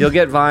head. You'll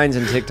get Vines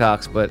and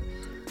TikToks, but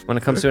when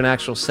it comes to an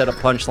actual set up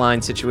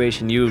punchline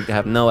situation, you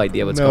have no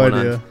idea what's No going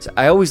idea. on. So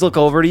I always look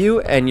over to you,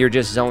 and you're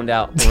just zoned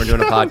out when we're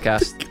doing a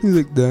podcast. You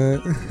like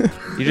that.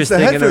 You're It's just the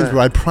thinking. headphones,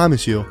 bro. I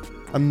promise you.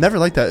 I'm never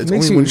like that. It's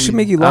Makes only you, when it should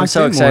make you I'm locked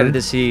so in excited more.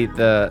 to see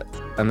the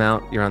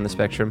amount you're on the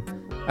spectrum.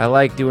 I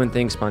like doing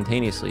things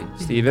spontaneously.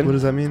 Steven? What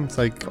does that mean? It's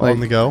like Like- on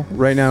the go.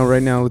 Right now,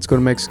 let's go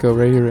to Mexico.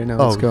 Right here, right now.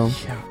 Let's go.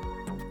 Yeah.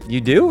 You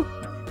do?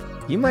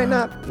 You might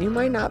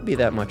not be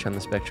that much on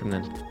the spectrum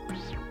then.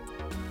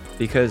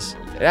 Because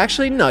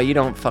actually no, you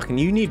don't fucking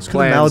you need Let's go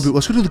to plans. Malibu.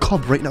 Let's go to the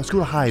club right now. Let's go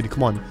to Hyde.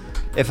 Come on.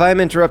 If I'm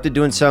interrupted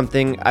doing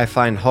something, I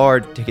find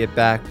hard to get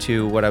back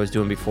to what I was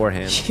doing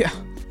beforehand. Yeah.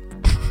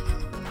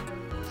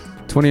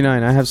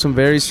 29. I have some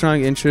very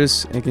strong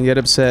interests and can get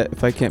upset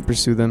if I can't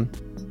pursue them.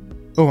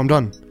 Oh, I'm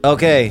done.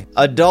 Okay,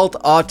 adult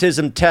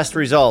autism test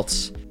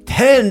results.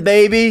 10,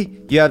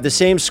 baby! You have the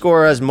same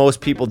score as most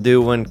people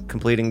do when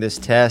completing this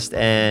test,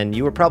 and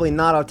you were probably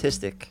not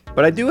autistic.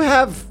 But I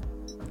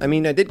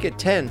did get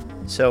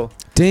 10, so...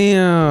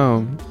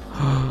 Damn.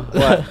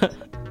 What?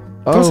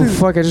 Oh,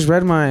 fuck, I just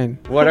read mine.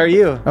 What are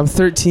you? I'm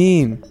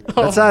 13.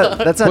 That's not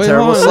Wait,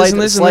 terrible. hold on, Slight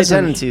listen.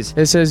 tendencies.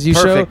 It says you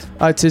Perfect. show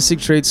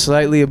autistic traits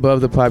slightly above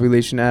the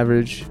population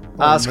average.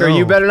 Oscar, no.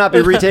 you better not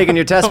be retaking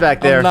your test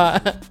back there. I'm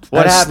not.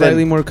 What Has happened?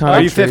 Slightly more common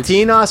Are you traits.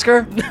 15,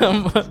 Oscar?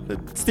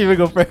 Steven,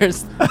 go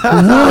first.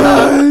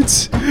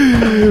 What?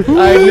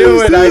 I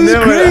knew it. I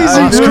knew it.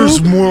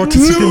 Oscar's more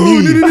autistic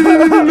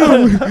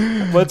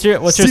than me. What's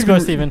your score,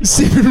 Steven?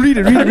 Steven, read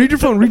it. Read your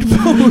phone. Read your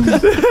phone.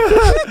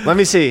 Let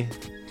me see.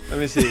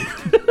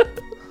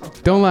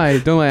 Don't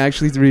lie.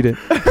 Actually read it.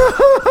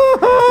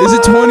 Is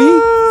it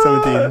 20?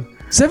 17.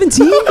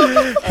 17?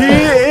 He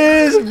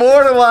is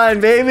borderline,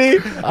 baby.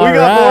 We got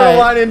right.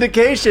 borderline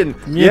indication.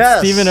 Me Yes.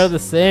 and Steven are the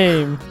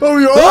same. Oh,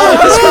 you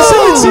Oscar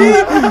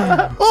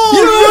 17?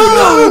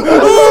 Oh my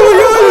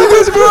god, you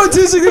guys are more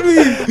autistic than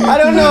me. I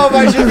don't know if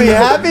I should be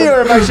happy or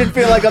if I should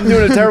feel like I'm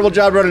doing a terrible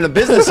job running a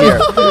business here.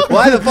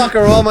 Why the fuck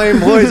are all my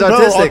employees No,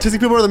 autistic? autistic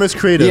people are the most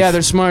creative. Yeah,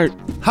 they're smart.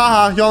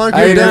 Haha, y'all aren't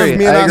I creative. agree.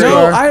 Me and I Oscar agree.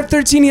 No, are. I have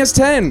 13, he has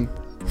 10.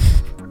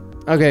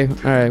 Okay,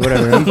 alright,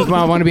 whatever.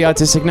 I want to be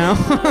autistic now.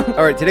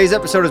 All right, today's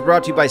episode is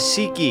brought to you by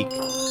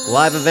SeatGeek.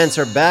 Live events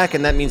are back,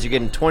 and that means you're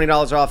getting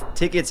 $20 off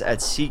tickets at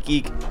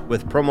SeatGeek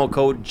with promo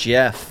code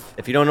Jeff.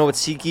 If you don't know what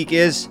SeatGeek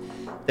is,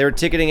 they're a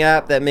ticketing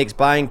app that makes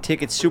buying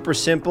tickets super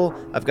simple.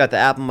 I've got the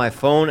app on my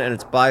phone, and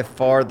it's by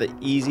far the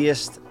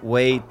easiest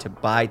way to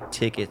buy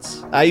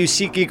tickets. I use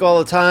SeatGeek all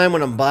the time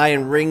when I'm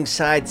buying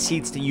ringside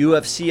seats to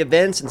UFC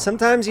events, and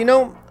sometimes,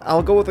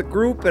 I'll go with a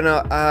group, and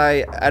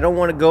I don't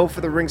want to go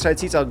for the ringside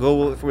seats. I'll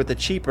go with a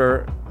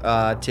cheaper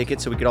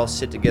ticket so we could all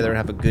sit together and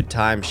have a good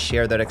time,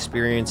 share that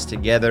experience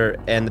together.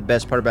 And the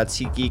best part about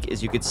SeatGeek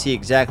is you could see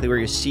exactly where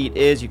your seat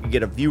is. You can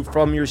get a view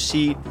from your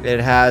seat. It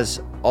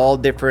has all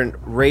different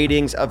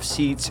ratings of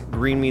seats.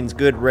 Green means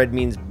good, red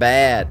means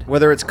bad.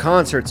 Whether it's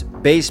concerts,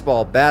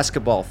 baseball,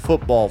 basketball,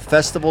 football,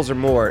 festivals, or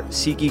more,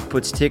 SeatGeek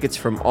puts tickets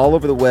from all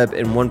over the web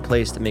in one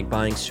place to make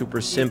buying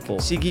super simple.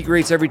 SeatGeek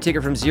rates every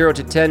ticket from 0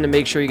 to 10 to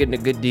make sure you're getting a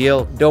good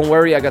deal. Don't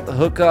worry, I got the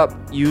hookup.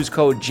 Use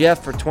code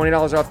Jeff for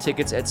 $20 off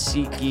tickets at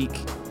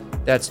SeatGeek.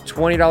 That's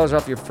 $20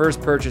 off your first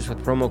purchase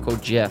with promo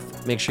code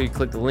Jeff. Make sure you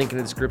click the link in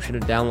the description to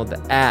download the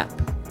app.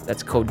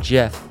 That's code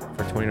Jeff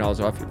for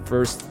 $20 off your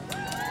first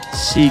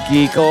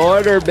SeatGeek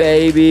order,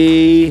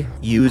 baby.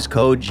 Use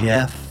code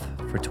Jeff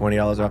for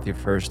 $20 off your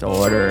first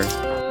order.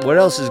 What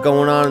else is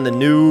going on in the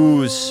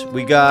news?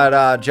 We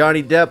got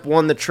Johnny Depp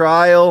won the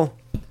trial.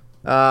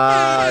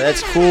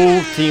 That's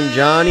cool. Team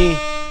Johnny.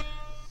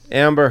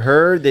 Amber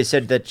Heard, they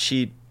said that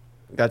she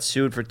got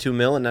sued for $2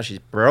 million and now she's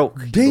broke.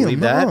 Can you Damn, believe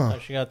that? huh?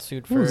 She got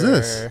sued for What was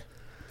this?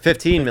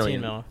 15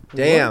 million. mil.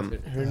 Damn.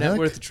 Her net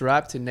worth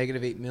dropped to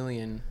negative 8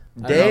 million.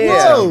 I don't know Damn. if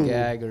that's Whoa. a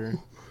gag or...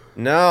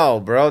 No,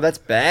 bro, that's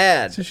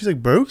bad. So she's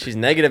like broke? She's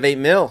negative 8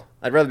 mil.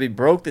 I'd rather be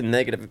broke than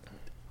negative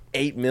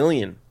 8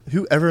 million.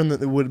 Whoever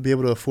would be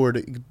able to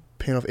afford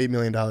paying off $8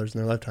 million in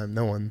their lifetime?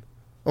 No one.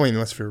 I mean,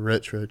 unless you're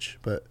rich,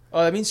 but...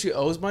 Oh, that means she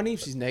owes money if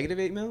she's negative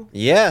 8 mil?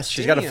 Yes,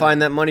 she's got to Damn.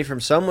 find that money from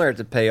somewhere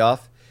to pay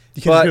off.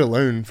 You can't But- just get a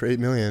loan for $8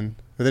 million,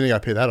 but then you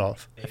got to pay that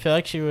off. I feel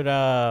like she would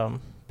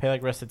pay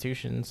like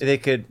restitutions. They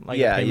could, Like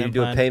a yeah, you payment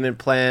do a plan. payment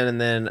plan,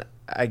 and then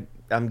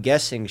I'm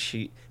guessing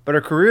but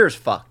her career's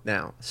fucked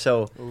now.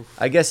 So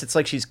I guess it's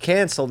like she's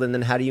canceled, and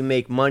then how do you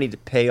make money to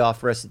pay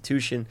off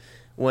restitution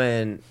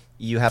when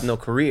you have no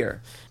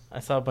career? I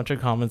saw a bunch of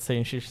comments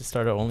saying she should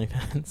start her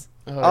OnlyFans.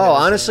 Oh,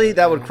 honestly,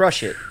 that would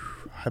crush it.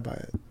 I buy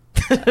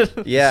it.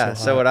 Yeah,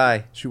 So so hot. would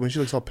I. When she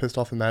looks all pissed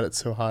off and mad, it's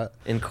so hot.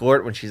 In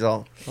court when she's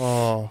all...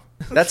 Oh.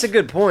 That's a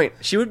good point.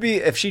 She would be,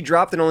 if she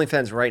dropped an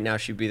OnlyFans right now,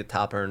 she'd be the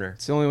top earner.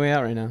 It's the only way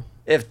out right now.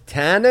 If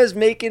Tana's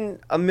making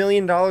 $1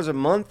 million a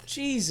month,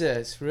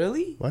 Jesus,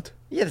 really? What?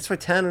 yeah, that's why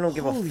Tana don't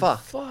give Holy a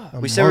fuck. fuck.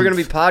 We said we're gonna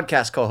be month?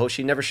 podcast co-host.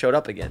 She never showed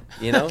up again.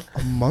 You know,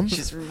 A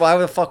month? why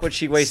the fuck would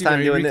she waste Steven, time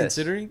are you doing this?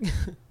 reconsidering?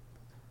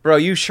 Bro,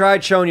 you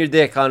tried showing your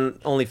dick on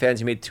OnlyFans.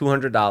 You made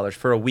 $200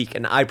 for a week,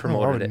 and I I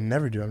promoted would it.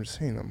 never do. I'm just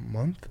saying a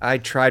month. I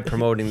tried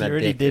promoting that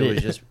already dick. did It it.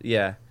 was just,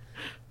 yeah.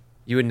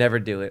 You would never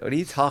do it. What are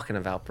you talking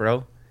about,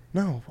 bro?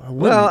 No, I wouldn't.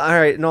 Well, all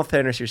right. In all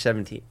fairness, you're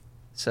 17,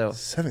 so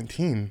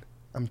 17.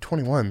 I'm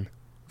 21.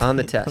 on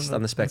the test,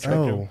 on the spectrum.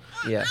 Oh.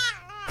 Yeah.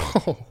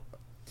 Oh.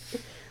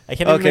 I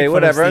can't even Okay, make fun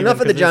whatever. Steven Enough of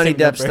the 'cause they're Johnny the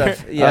same Depp number.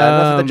 stuff. Yeah,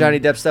 enough of the Um, Johnny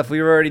Depp stuff.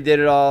 We already did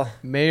it all.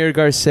 Mayor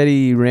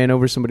Garcetti ran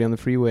over somebody on the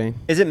freeway.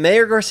 Is it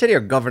Mayor Garcetti or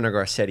Governor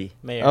Garcetti?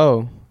 Mayor.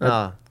 Oh.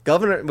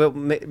 Governor. Well,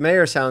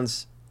 Mayor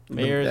sounds.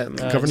 Mayor.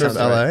 Governor of sounds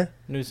right. LA?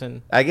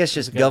 Newsom. I guess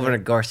just He's a governor.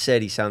 Governor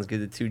Garcetti sounds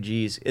good. The two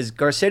G's. Is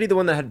Garcetti the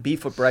one that had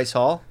beef with Bryce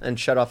Hall and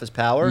shut off his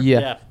power?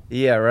 Yeah.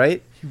 Yeah,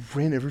 right? He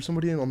ran over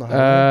somebody on the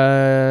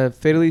highway?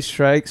 Fatally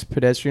strikes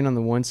pedestrian on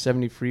the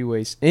 170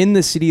 freeways in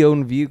the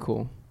city-owned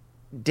vehicle.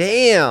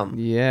 Damn.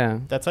 Yeah.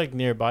 That's like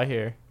nearby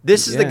here.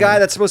 This is the Yeah. guy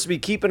that's supposed to be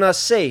keeping us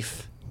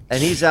safe.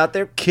 and he's out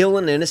there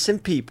killing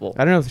innocent people.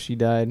 I don't know if she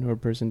died or a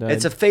person died.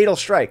 It's a fatal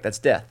strike. That's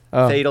death.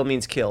 Oh. Fatal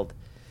means killed.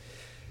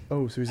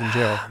 Oh, so he's in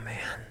jail.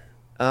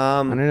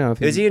 I don't know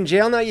if Is he in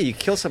jail now? Yeah, you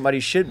kill somebody,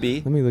 you should be.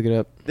 Let me look it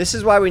up. This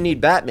is why we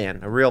need Batman,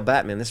 a real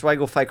Batman. This is why I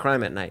go fight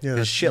crime at night. Yeah, Because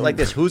that's- shit like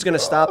this, who's going to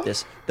stop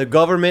this? The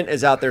government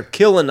is out there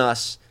killing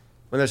us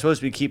when they're supposed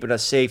to be keeping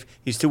us safe.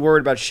 He's too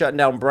worried about shutting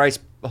down Bryce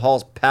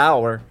Hall's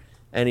power,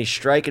 and he's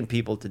striking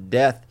people to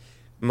death.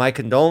 My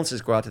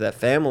condolences go out to that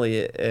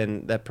family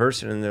and that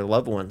person and their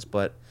loved ones,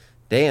 but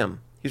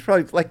damn, he's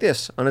probably like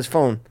this on his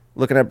phone,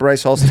 looking at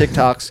Bryce Hall's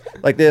TikToks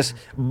like this.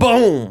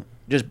 Boom!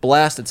 Just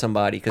blasted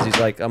somebody because he's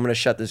like, I'm going to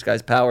shut this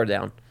guy's power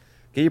down.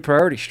 Get your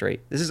priorities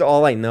straight. This is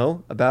all I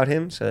know about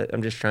him, so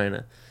I'm just trying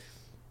to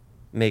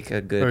make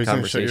a good He's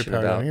gonna shut your conversation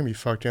power down. about. You're gonna be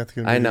fucked. You have to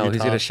go I to know your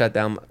he's gonna top. shut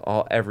down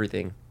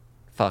everything.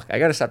 Fuck, I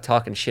gotta stop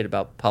talking shit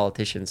about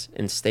politicians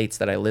in states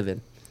that I live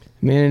in.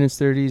 Man in his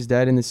 30s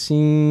died in the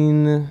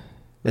scene.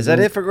 Is that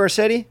it for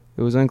Garcetti?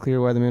 It was unclear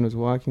why the man was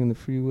walking on the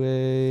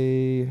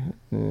freeway.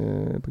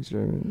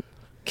 Picture.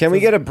 Can we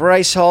get a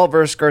Bryce Hall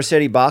versus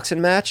Garcetti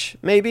boxing match?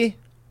 Maybe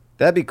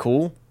that'd be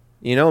cool.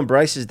 You know, and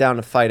Bryce is down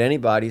to fight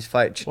anybody. He's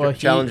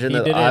challenging he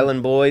the didn't-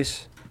 Island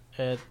Boys.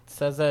 It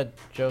says that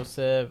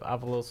Joseph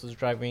Avalos was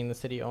driving the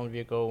city-owned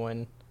vehicle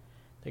when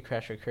the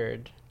crash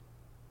occurred.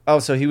 Oh,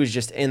 so he was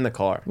just in the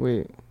car.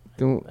 Wait.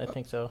 Don't. I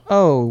think so.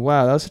 Oh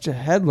wow, that was such a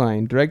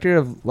headline. Director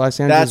of Los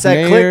Angeles That's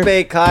that Mayor.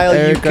 clickbait, Kyle.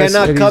 Eric You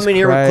cannot Garcetti's come in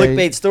here with Christ.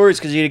 clickbait stories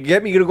because you're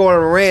gonna go on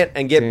a rant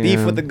and get beef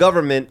Damn. with the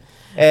government.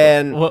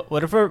 And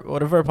What if our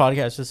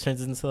podcast just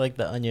turns into like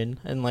The Onion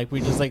and like we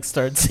just like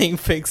start saying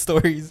fake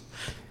stories?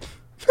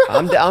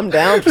 I'm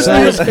down for So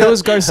it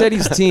was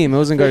Garcetti's team. It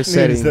wasn't That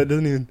Garcetti.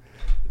 doesn't even.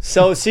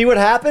 So see what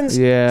happens?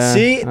 Yeah,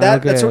 See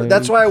that's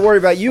okay. why I worry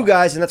about you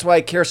guys, and that's why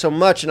I care so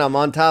much, and I'm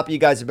on top of you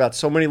guys about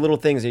so many little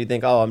things that you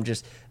think, oh, I'm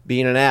just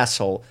being an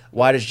asshole.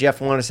 Why does Jeff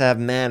want us to have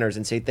manners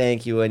and say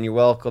thank you and you're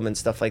welcome and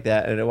stuff like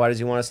that? And why does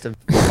he want us to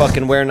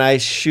fucking wear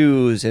nice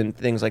shoes and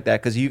things like that?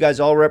 Because you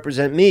guys all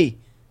represent me.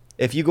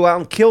 If you go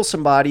out and kill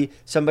somebody,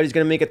 somebody's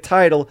gonna make a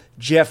title.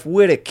 Jeff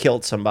Whittick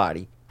killed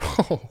somebody.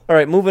 All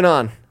right, moving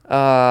on.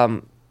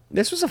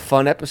 This was a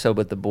fun episode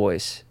with the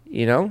boys.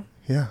 You know.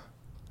 Yeah.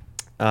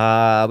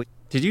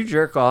 Did you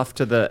jerk off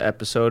to the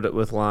episode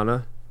with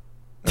Lana?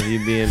 Of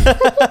you being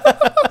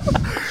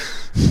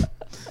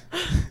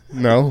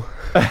No.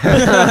 No,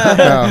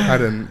 I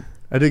didn't.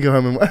 I did go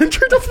home and I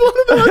tried to float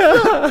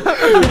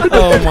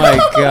Oh my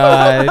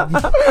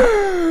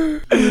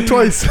god. it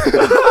twice.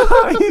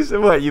 You said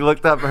what? You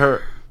looked up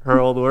her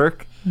old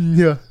work?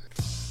 Yeah.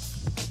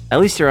 At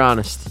least you're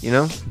honest, you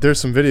know? There's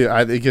some video.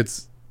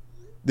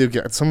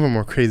 Some of them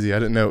were crazy. I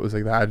didn't know it was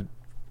like that.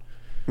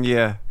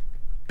 Yeah.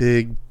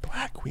 Big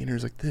black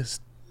wieners like this.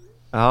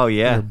 Oh In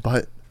yeah. her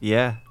butt.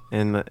 Yeah.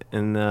 In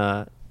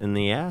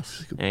the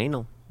ass.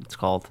 Anal. It's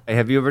called. Hey,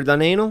 have you ever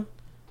done anal?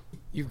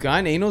 You've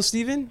gotten anal,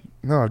 Steven?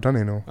 No, I've done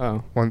anal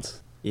Oh.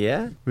 once.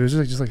 Yeah. It was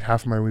just like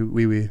half of my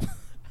wee wee.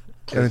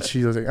 And then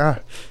she was like, ah.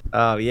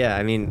 Oh yeah.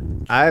 I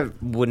mean, I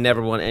would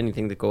never want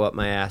anything to go up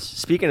my ass.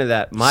 Speaking of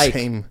that, Mike.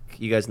 Same.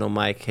 You guys know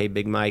Mike. Hey,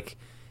 Big Mike.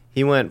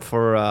 He went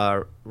for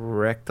a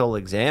rectal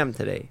exam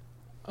today.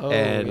 Oh,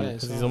 And- yeah,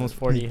 Because he's almost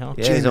 40, huh?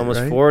 Yeah, Chin he's it,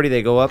 almost right? 40.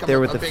 They go up there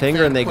with the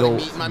finger and they go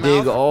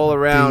dig all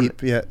around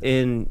Deep, yeah.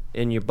 in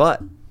your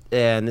butt.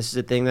 And this is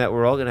a thing that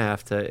we're all going to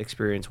have to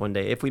experience one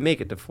day if we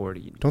make it to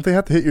 40. Don't they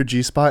have to hit your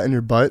G spot in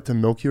your butt to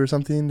milk you or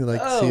something to like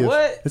Oh, see if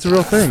what? it's a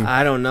real thing?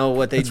 I don't know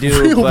what they It's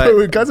do, real, but,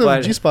 bro. Guys have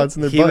but G-spots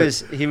in their he butt.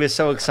 he was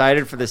so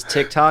excited for this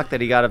TikTok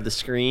that he got off the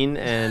screen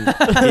and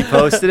he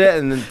posted it,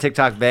 and then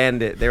TikTok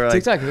banned it. They were like,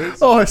 TikTok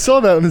hates. Oh, I saw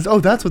that one. Oh,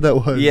 that's what that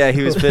was. yeah,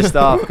 he was pissed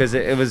off because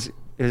it was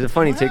a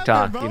funny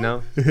TikTok, you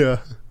know. Yeah.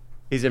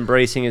 He's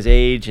embracing his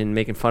age and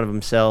making fun of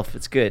himself.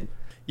 It's good.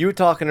 You were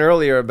talking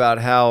earlier about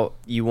how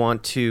you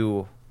want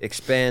to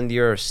expand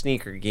your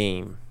sneaker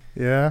game.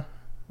 Yeah.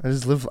 I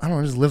just live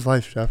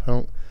life, Jeff.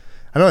 I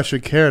know I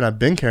should care, and I've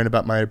been caring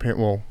about my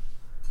appearance.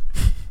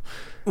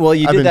 Well,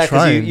 you I've did been that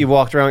because trying. you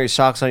walked around with your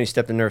socks on. You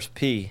stepped in Nerf's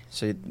pee,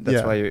 so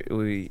that's Yeah. why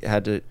we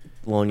had to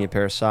loan you a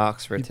pair of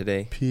socks for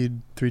today. Peed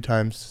 3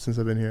 times since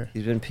I've been here.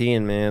 He's been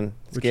peeing, man.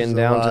 It's Which getting is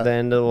a down to lot. the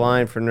end of the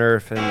line for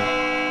Nerf, and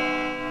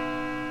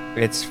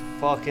it's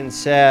fucking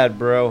sad,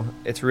 bro.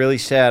 It's really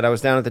sad. I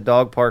was down at the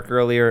dog park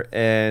earlier,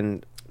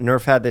 and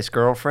Nerf had this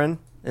girlfriend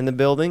in the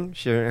building.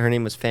 Her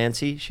name was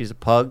Fancy. She's a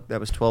pug that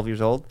was 12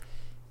 years old,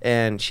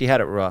 and she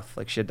had it rough.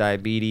 Like, she had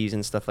diabetes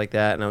and stuff like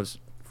that, and I was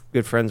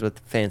good friends with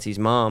Fancy's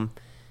mom.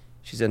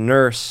 She's a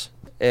nurse,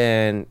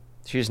 and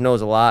she just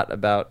knows a lot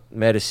about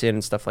medicine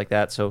and stuff like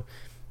that. So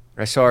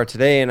I saw her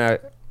today, and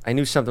I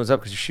knew something was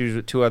up because she was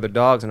with 2 other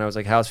dogs, and I was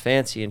like, how's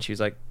Fancy? And she was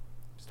like,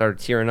 started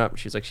tearing up.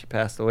 She was like, she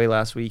passed away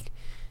last week.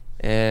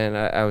 And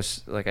I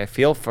was like, I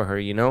feel for her,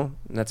 you know?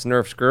 And that's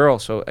Nerf's girl.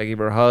 So I gave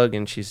her a hug,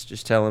 and she's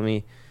just telling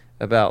me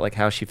about like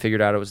how she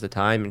figured out it was the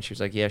time. And she was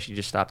like, yeah, she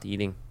just stopped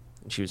eating.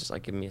 And she was just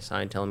like giving me a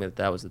sign telling me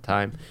that was the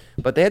time.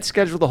 But they had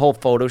scheduled the whole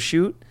photo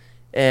shoot,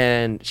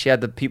 and she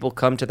had the people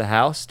come to the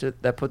house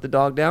that put the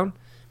dog down.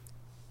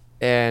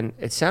 And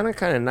it sounded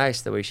kind of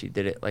nice the way she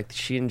did it. Like,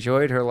 she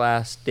enjoyed her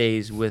last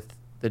days with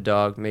the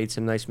dog, made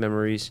some nice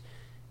memories,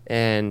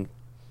 and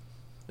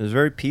it was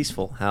very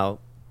peaceful how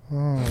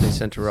they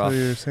sent her off. So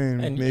you're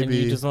saying And maybe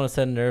you just want to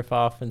send Nerf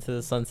off into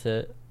the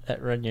sunset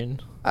at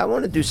Runyon. I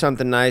want to do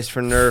something nice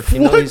for Nerf. You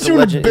know, What? he's a You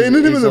wanna legend.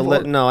 abandon him he's in a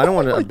the no, I don't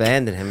want to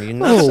abandon him. You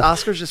know,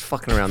 Oscar's just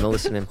fucking around. Don't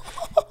listen to him.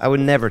 I would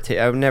never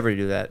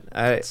do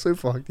that. so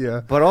fucked.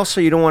 Yeah. But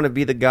also, you don't want to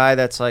be the guy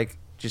that's like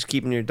just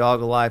keeping your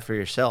dog alive for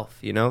yourself.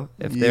 You know,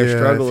 if they're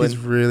struggling, if he's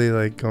really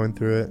like going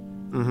through it.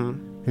 Mm-hmm.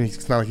 And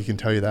it's not like he can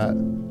tell you that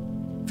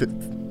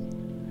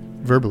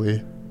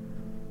verbally.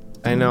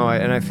 I know,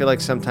 and I feel like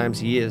sometimes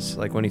he is.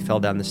 Like when he fell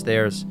down the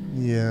stairs,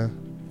 Yeah.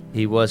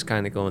 he was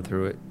kind of going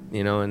through it,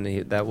 you know, and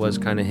that was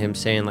kind of him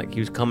saying, like, he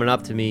was coming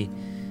up to me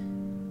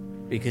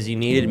because he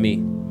needed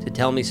me to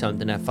tell me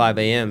something at 5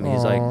 a.m.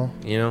 He's like, Aw.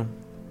 you know,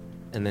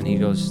 and then he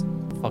goes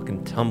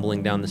fucking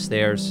tumbling down the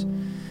stairs.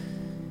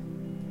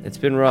 It's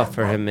been rough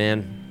for him,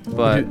 man.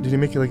 But Did he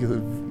make it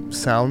like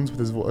sounds with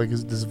his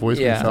his voice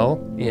when he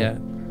fell? yeah.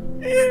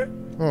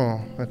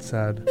 Oh, that's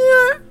sad.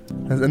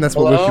 And that's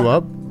what woke you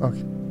up?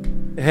 Okay.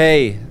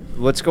 Hey,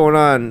 what's going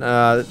on?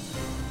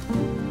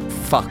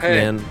 Fuck, Hey.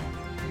 man.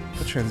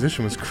 The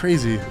transition was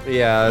crazy.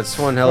 Yeah, it's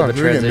one hell of a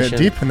we were getting transition.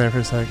 deep in there for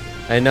a sec.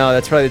 I know,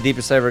 that's probably the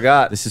deepest I ever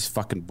got. This is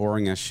fucking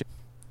boring as shit.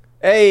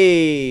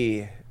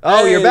 Hey.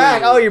 Oh, you're Hey.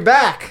 back. Oh, you're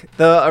back.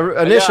 The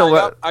initial.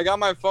 I got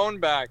my phone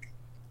back.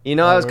 You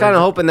know, I was kind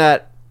of hoping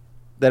that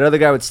other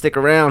guy would stick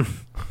around.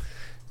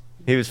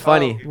 He was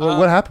funny.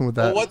 What happened with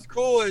that? Well, what's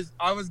cool is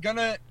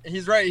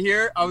he's right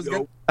here. I was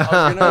gonna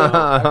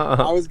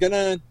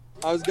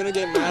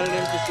get mad at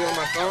him for stealing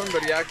my phone,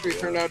 but he actually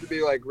turned out to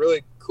be like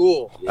really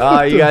cool.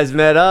 Oh, you guys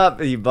met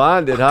up. You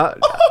bonded, huh?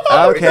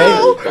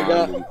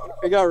 Okay.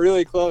 We got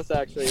really close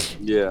actually.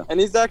 Yeah. And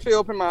he's actually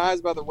opened my eyes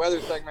about the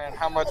weather segment and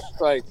how much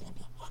like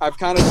I've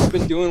kind of just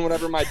been doing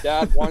whatever my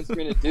dad wants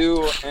me to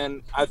do,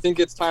 and I think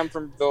it's time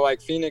for the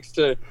like Phoenix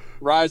to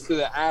rise to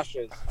the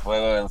ashes.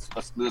 Wait,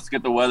 let's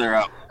get the weather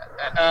out.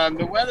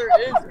 The weather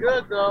is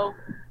good though,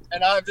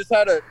 and I've just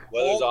had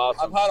Weather's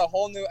awesome. I've had a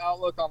whole new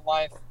outlook on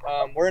life.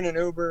 We're in an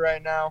Uber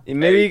right now.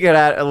 Maybe you could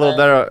add a little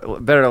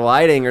better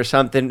lighting or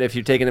something if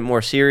you're taking it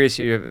more serious.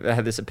 You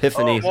had this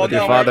epiphany with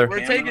your father.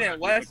 We're taking it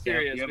less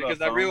serious because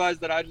I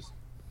realized that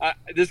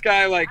this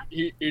guy like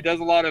he does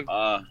a lot of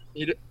oh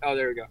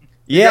there we go.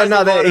 Yeah, does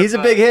no, a lot he's of,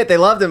 a big hit. They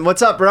loved him.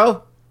 What's up,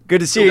 bro? Good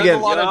to see you again.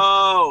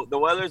 Yo, the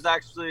weather's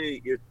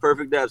actually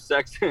perfect to have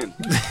sex in.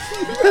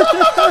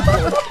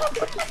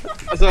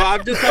 So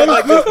I've just had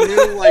like this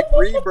new like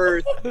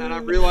rebirth, and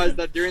I've realized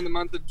that during the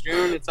month of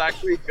June, it's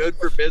actually good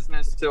for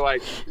business to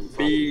like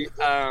be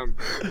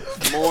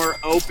more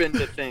open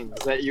to things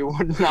that you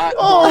would not.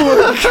 No.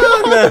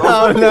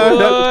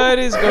 What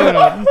is going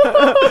on?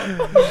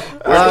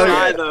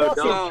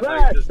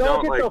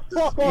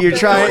 You're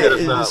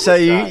trying. So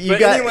you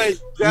But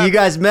anyways, Jeff, you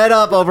guys met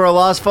up over a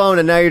lost phone,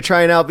 and now you're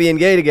trying out being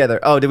gay together.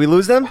 Oh, did we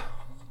lose them?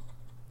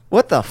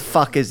 What the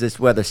fuck is this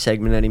weather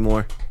segment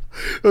anymore?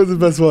 That was the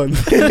best one.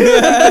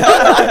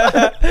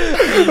 That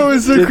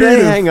was so Did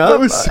creative. they hang That up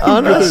was so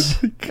on good.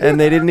 us? And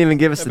they didn't even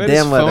give us I the bet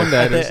his damn phone weather.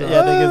 died or Yeah, something.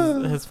 I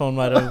think his phone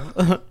might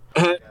have.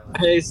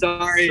 hey,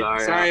 sorry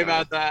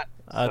about that.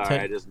 Sorry,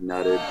 I just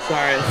nutted.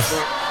 Sorry.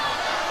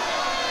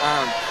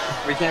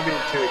 We can't be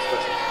too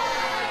explicit.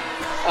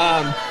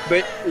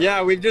 But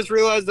yeah, I've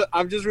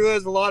just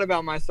realized a lot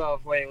about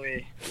myself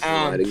lately.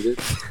 Lighting good?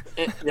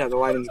 Yeah, the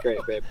lighting's great,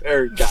 babe.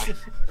 Or guy.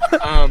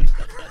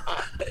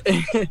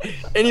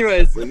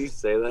 Anyways. When you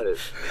say that, it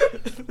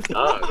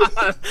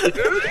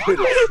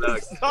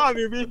sucks. Stop,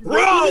 you're being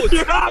Bro,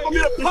 stop! I'm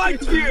gonna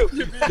punch you!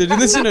 Did you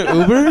listen to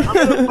Uber? I'm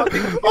gonna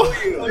fucking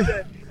kill you!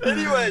 Okay.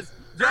 Anyways,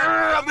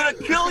 I'm gonna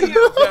kill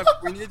you!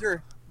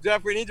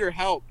 Jeff, we need your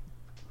help.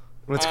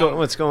 What's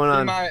going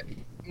on?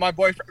 My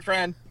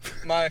boyfriend,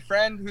 my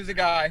friend who's a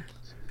guy,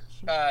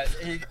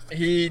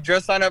 he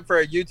just signed up for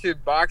a YouTube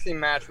boxing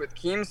match with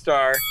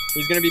Keemstar.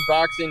 He's gonna be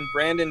boxing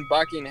Brandon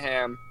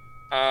Buckingham,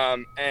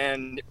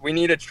 and we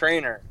need a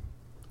trainer.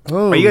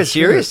 Oh, Are you guys shit.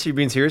 serious? You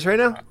being serious right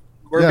now?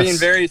 We're Yes. being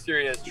very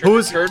serious.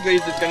 Who's-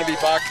 Turdley's is gonna be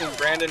boxing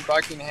Brandon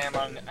Buckingham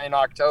in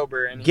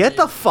October, and Get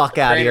the fuck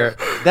out of here.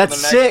 for That's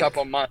the next sick.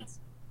 couple months.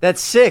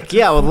 That's sick.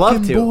 Yeah, I would love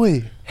Fucking to.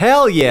 boy.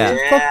 Hell yeah.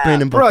 Fuck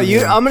Brandon Bro,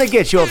 Buckingham. I'm gonna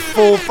get you a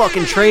full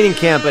fucking training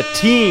camp, a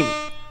team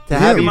to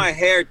have Look at you. my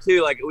hair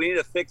too. Like we need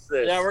to fix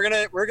this. Yeah, we're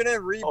gonna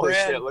rebrand. Holy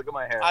shit! Look at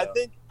my hair. I though.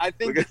 think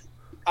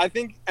I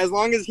think as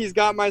long as he's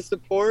got my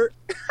support,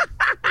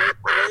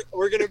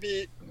 you're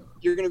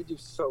gonna do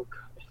so good.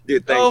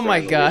 Dude, thanks. Oh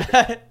my Brandon.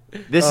 god.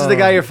 This is the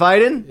guy you're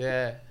fighting?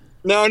 Yeah.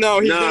 No,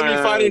 he's gonna be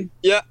No. fighting.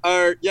 Yeah,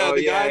 the yeah, guy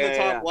in the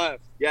yeah, top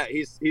left. Yeah,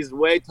 he's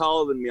way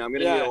taller than me. I'm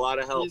gonna need a lot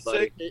of help, He's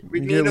buddy. sick. We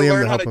You need get to Liam to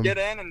learn how help to him. get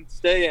in and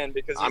stay in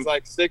because he's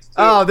like 6'2".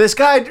 Oh, this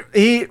guy,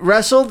 he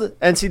wrestled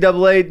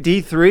NCAA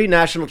D3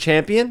 national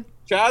champion.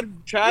 Chad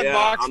Yeah,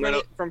 boxed I'm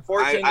gonna- from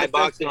 14 I to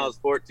boxed 15. when I was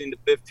 14 to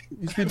 15.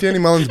 You should be Danny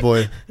Mullins'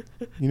 boy.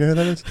 You know who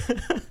that is?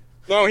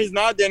 No, he's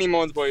not Danny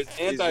Mullen's boy. He's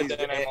He's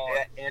anti-Danny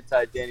Mullen.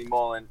 Anti-Danny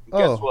Mullen. Oh,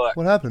 Guess what?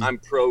 what happened? I'm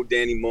pro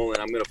Danny Mullen.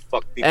 I'm gonna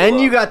fuck people And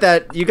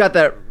up. you got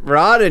that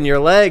rod in your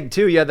leg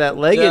too. You had that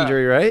leg Yeah.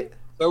 injury, right?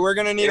 So we're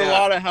gonna need a Yeah.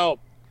 lot of help.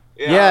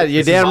 Yeah,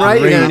 you're damn right.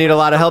 You're gonna need a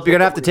lot of help. You're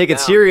gonna have to take it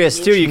serious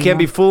too. You can't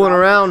be fooling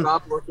around.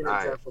 Stop looking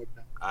at Jeff like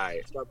that.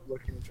 Alright. Stop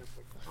looking at Jeff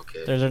like that.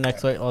 Okay. There's our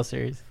next weight loss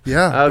series.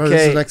 Yeah. Bro,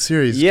 this is the next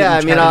series. Yeah, I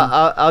Get mean,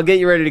 chatting. I'll get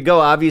you ready to go.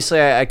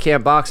 Obviously, I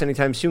can't box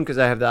anytime soon because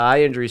I have the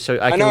eye injury. So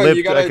I I can know live.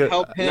 you gotta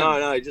help him.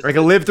 No, just, I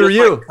can live through just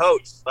you. like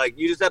coach. Like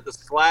you just have to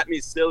slap me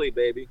silly,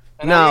 baby.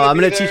 And No, I'm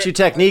be gonna there- teach you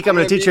technique. I'm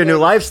gonna teach you a be new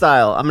there.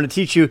 lifestyle. I'm gonna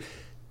teach you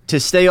to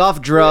stay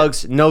off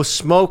drugs. No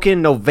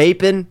smoking. No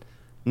vaping.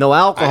 No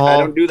alcohol. I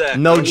don't do that.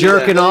 No I don't do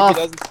jerking that. off.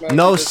 He doesn't smoke,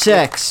 No he just-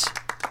 sex.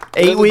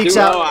 He 8 doesn't weeks do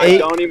out. No, I 8.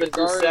 don't even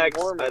do Sorry, sex.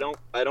 Mormon. I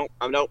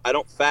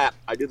don't fap.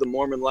 I do the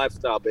Mormon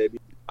lifestyle, baby.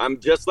 I'm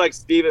just like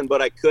Steven,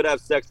 but I could have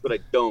sex, but I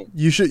don't.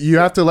 You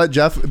have to let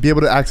Jeff be able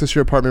to access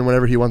your apartment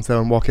whenever he wants to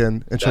and walk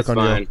in and check That's on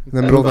fine. you in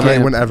the middle of the That's night,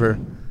 fine. whenever,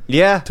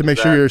 Yeah. to make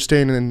sure you're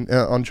staying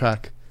on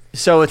track.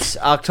 So it's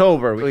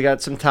October. We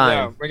got some Yeah,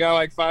 time. we got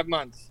like 5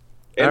 months.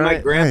 And All my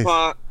right.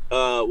 grandpa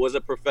was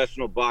a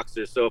professional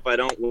boxer, so if I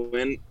don't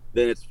win,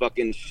 then it's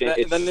fucking shame.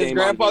 Then his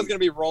grandpa's gonna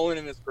be rolling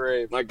in his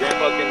grave. My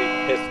grandpa's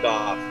gonna be pissed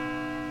off.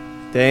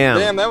 Damn.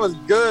 Damn, that was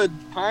good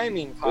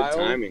timing, Good Kyle.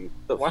 timing.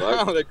 What the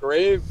Wow, fuck? the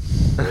grave.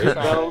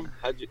 Kyle,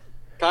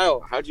 Kyle,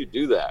 how'd you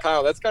do that?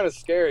 Kyle, that's kind of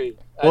scary.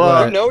 Well,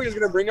 Did you know he was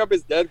gonna bring up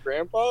his dead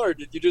grandpa, or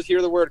did you just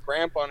hear the word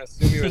grandpa and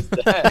assume he was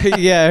dead?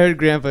 Yeah, I heard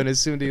Grandpa and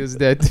assumed he was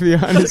dead, to be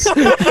honest.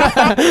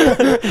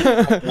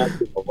 I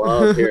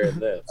love hearing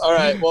this. All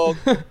right, well,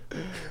 we're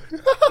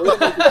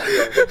gonna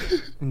make it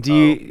real. Do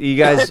you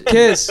guys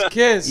Kiss.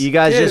 you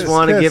guys kiss. just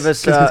want to kiss, give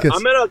us kiss, kiss.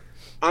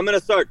 I'm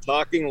gonna start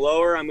talking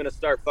lower. I'm gonna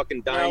start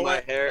fucking dyeing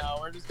my hair. No,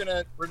 we're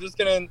just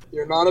gonna.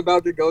 You're not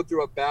about to go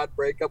through a bad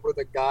breakup with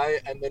a guy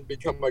and then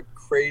become a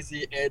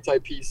crazy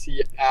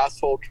anti-PC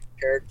asshole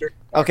character.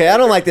 Okay, I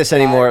don't like this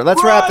anymore.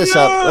 Let's wrap this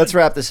up. Ryan! Let's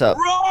wrap this up.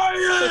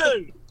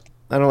 Ryan!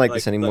 I don't like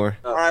this anymore.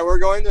 All right, we're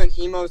going to an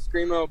emo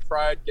screamo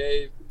pride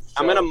gay.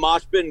 I'm show. gonna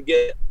mosh pit and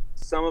get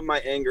some of my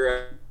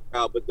anger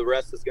out, but the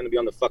rest is gonna be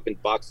on the fucking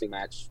boxing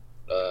match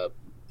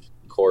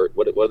court.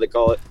 What do they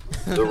call it?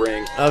 The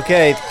ring.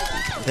 Okay,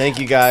 thank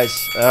you guys.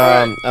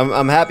 right.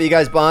 I'm happy you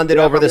guys bonded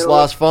Yeah, over I'm this gonna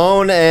lost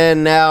phone,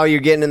 and now you're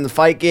getting in the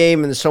fight game,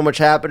 and there's so much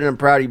happening. I'm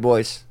proud of you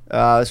boys.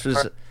 This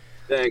was.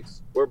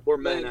 Thanks. We're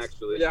men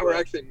actually. Yeah, we're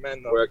actually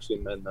men though. We're actually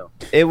men though.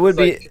 It would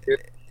be. It's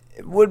like-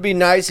 It would be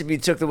nice if you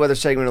took the weather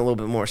segment a little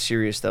bit more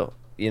serious, though.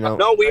 You know.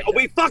 No,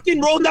 we fucking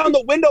rolled down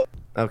the window.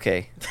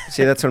 Okay.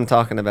 See, that's what I'm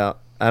talking about.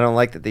 I don't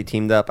like that they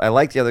teamed up. I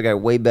liked the other guy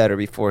way better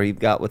before he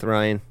got with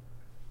Ryan.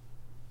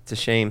 It's a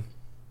shame,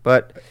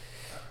 but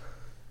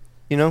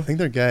you know. I think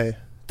they're gay.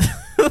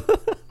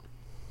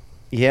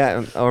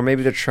 Yeah, or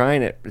maybe they're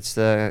trying it. It's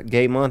the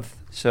gay month,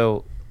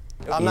 so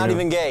I'm you not know,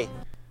 even gay.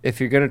 If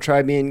you're gonna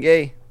try being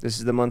gay, this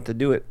is the month to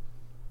do it.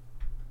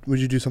 Would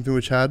you do something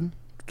with Chad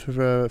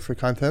for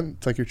content?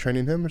 It's like you're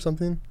training him or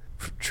something?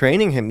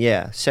 Training him,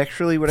 yeah.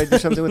 Sexually, would I do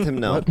something with him?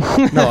 No,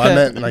 No, I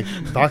meant like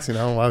boxing. I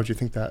don't know. Why would you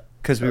think that?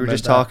 because we I were meant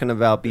just that. talking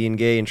about being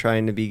gay and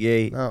trying to be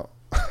gay. No.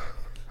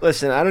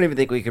 Listen, I don't even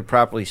think we could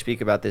properly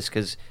speak about this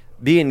because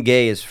being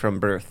gay is from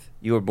birth.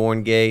 You were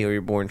born gay or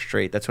you're born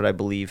straight. That's what I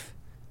believe.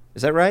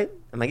 Is that right?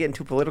 Am I getting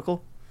too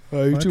political?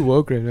 Oh, you're What? too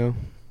woke right now.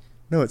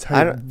 No, it's I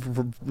how you're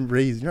don't-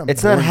 raised. You're not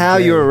It's not born how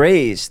gay. you were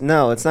raised.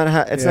 No, it's not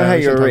how. It's Yeah, not how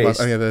we you were shouldn't talk raised.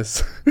 about any of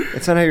this.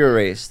 It's not how you were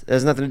raised. It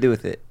has nothing to do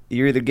with it.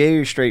 You're either gay or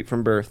you're straight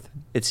from birth.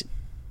 It's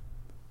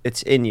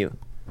in you.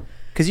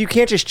 Because you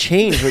can't just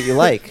change what you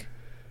like.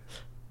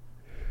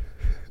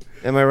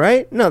 Am I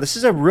right? No, this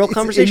is a real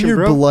conversation, it's in your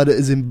bro. blood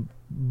as in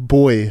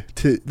boy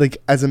to like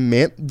as a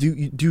man. Do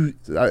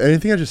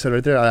anything I just said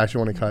right there? I actually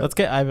want to cut. Let's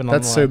get Ivan on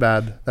That's the so line.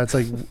 bad. That's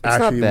like not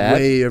actually bad.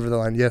 way over the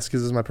line. Yes,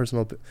 because this is my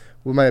personal,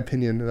 my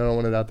opinion, and I don't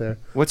want it out there.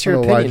 What's I your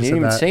don't know why I opinion? You just didn't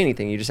even said that. say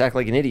anything. You just act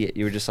like an idiot.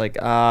 You were just like,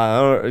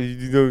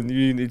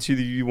 it's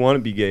either you want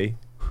to be gay.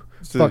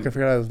 So- Fuck, I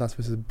forgot I was not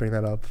supposed to bring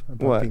that up.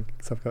 About What? being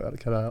stuff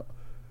cut out.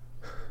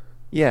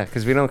 Yeah,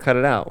 because we don't cut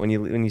it out. When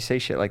you say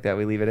shit like that,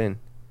 we leave it in.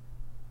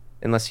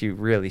 Unless you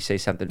really say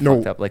something No.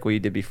 fucked up, like what you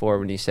did before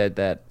when you said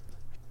that.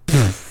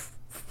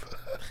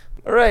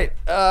 All right,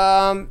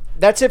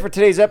 that's it for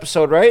today's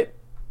episode, right?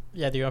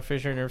 Yeah, do you want to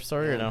finish your nerve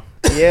story or no?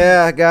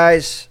 Yeah,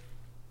 guys.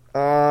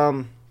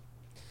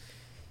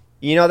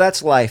 You know,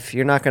 that's life.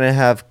 You're not going to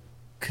have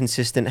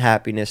consistent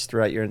happiness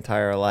throughout your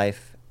entire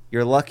life.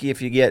 You're lucky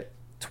if you get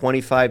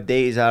 25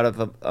 days out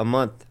of a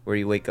month where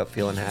you wake up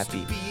feeling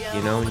happy.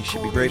 You know, you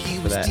should be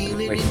grateful for that.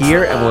 We're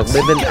here and we're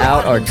living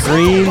out our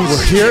dreams.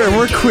 We're here and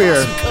we're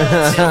queer.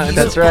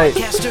 That's right.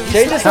 Change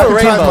this to a Happy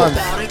Pride rainbow.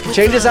 Month.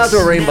 Change this out to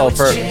a rainbow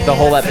for the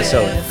whole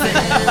episode.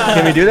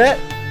 Can we do that?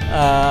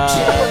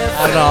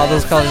 I don't know. All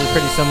those colors are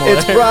pretty similar.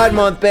 It's Pride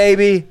Month,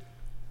 baby.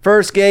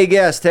 First gay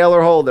guest,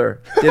 Taylor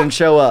Holder, didn't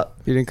show up.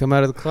 You didn't come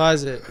out of the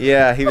closet.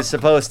 Yeah, he was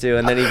supposed to,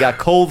 and then he got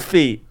cold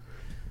feet.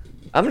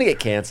 I'm gonna get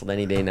canceled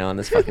any day now on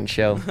this fucking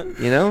show.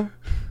 You know?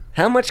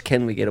 How much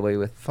can we get away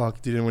with?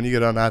 Fuck, dude, and when you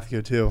get on, I have to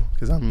go too,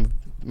 because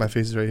my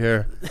face is right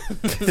here.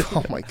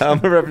 Oh my god.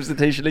 I'm a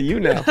representation of you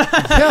now.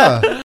 Yeah.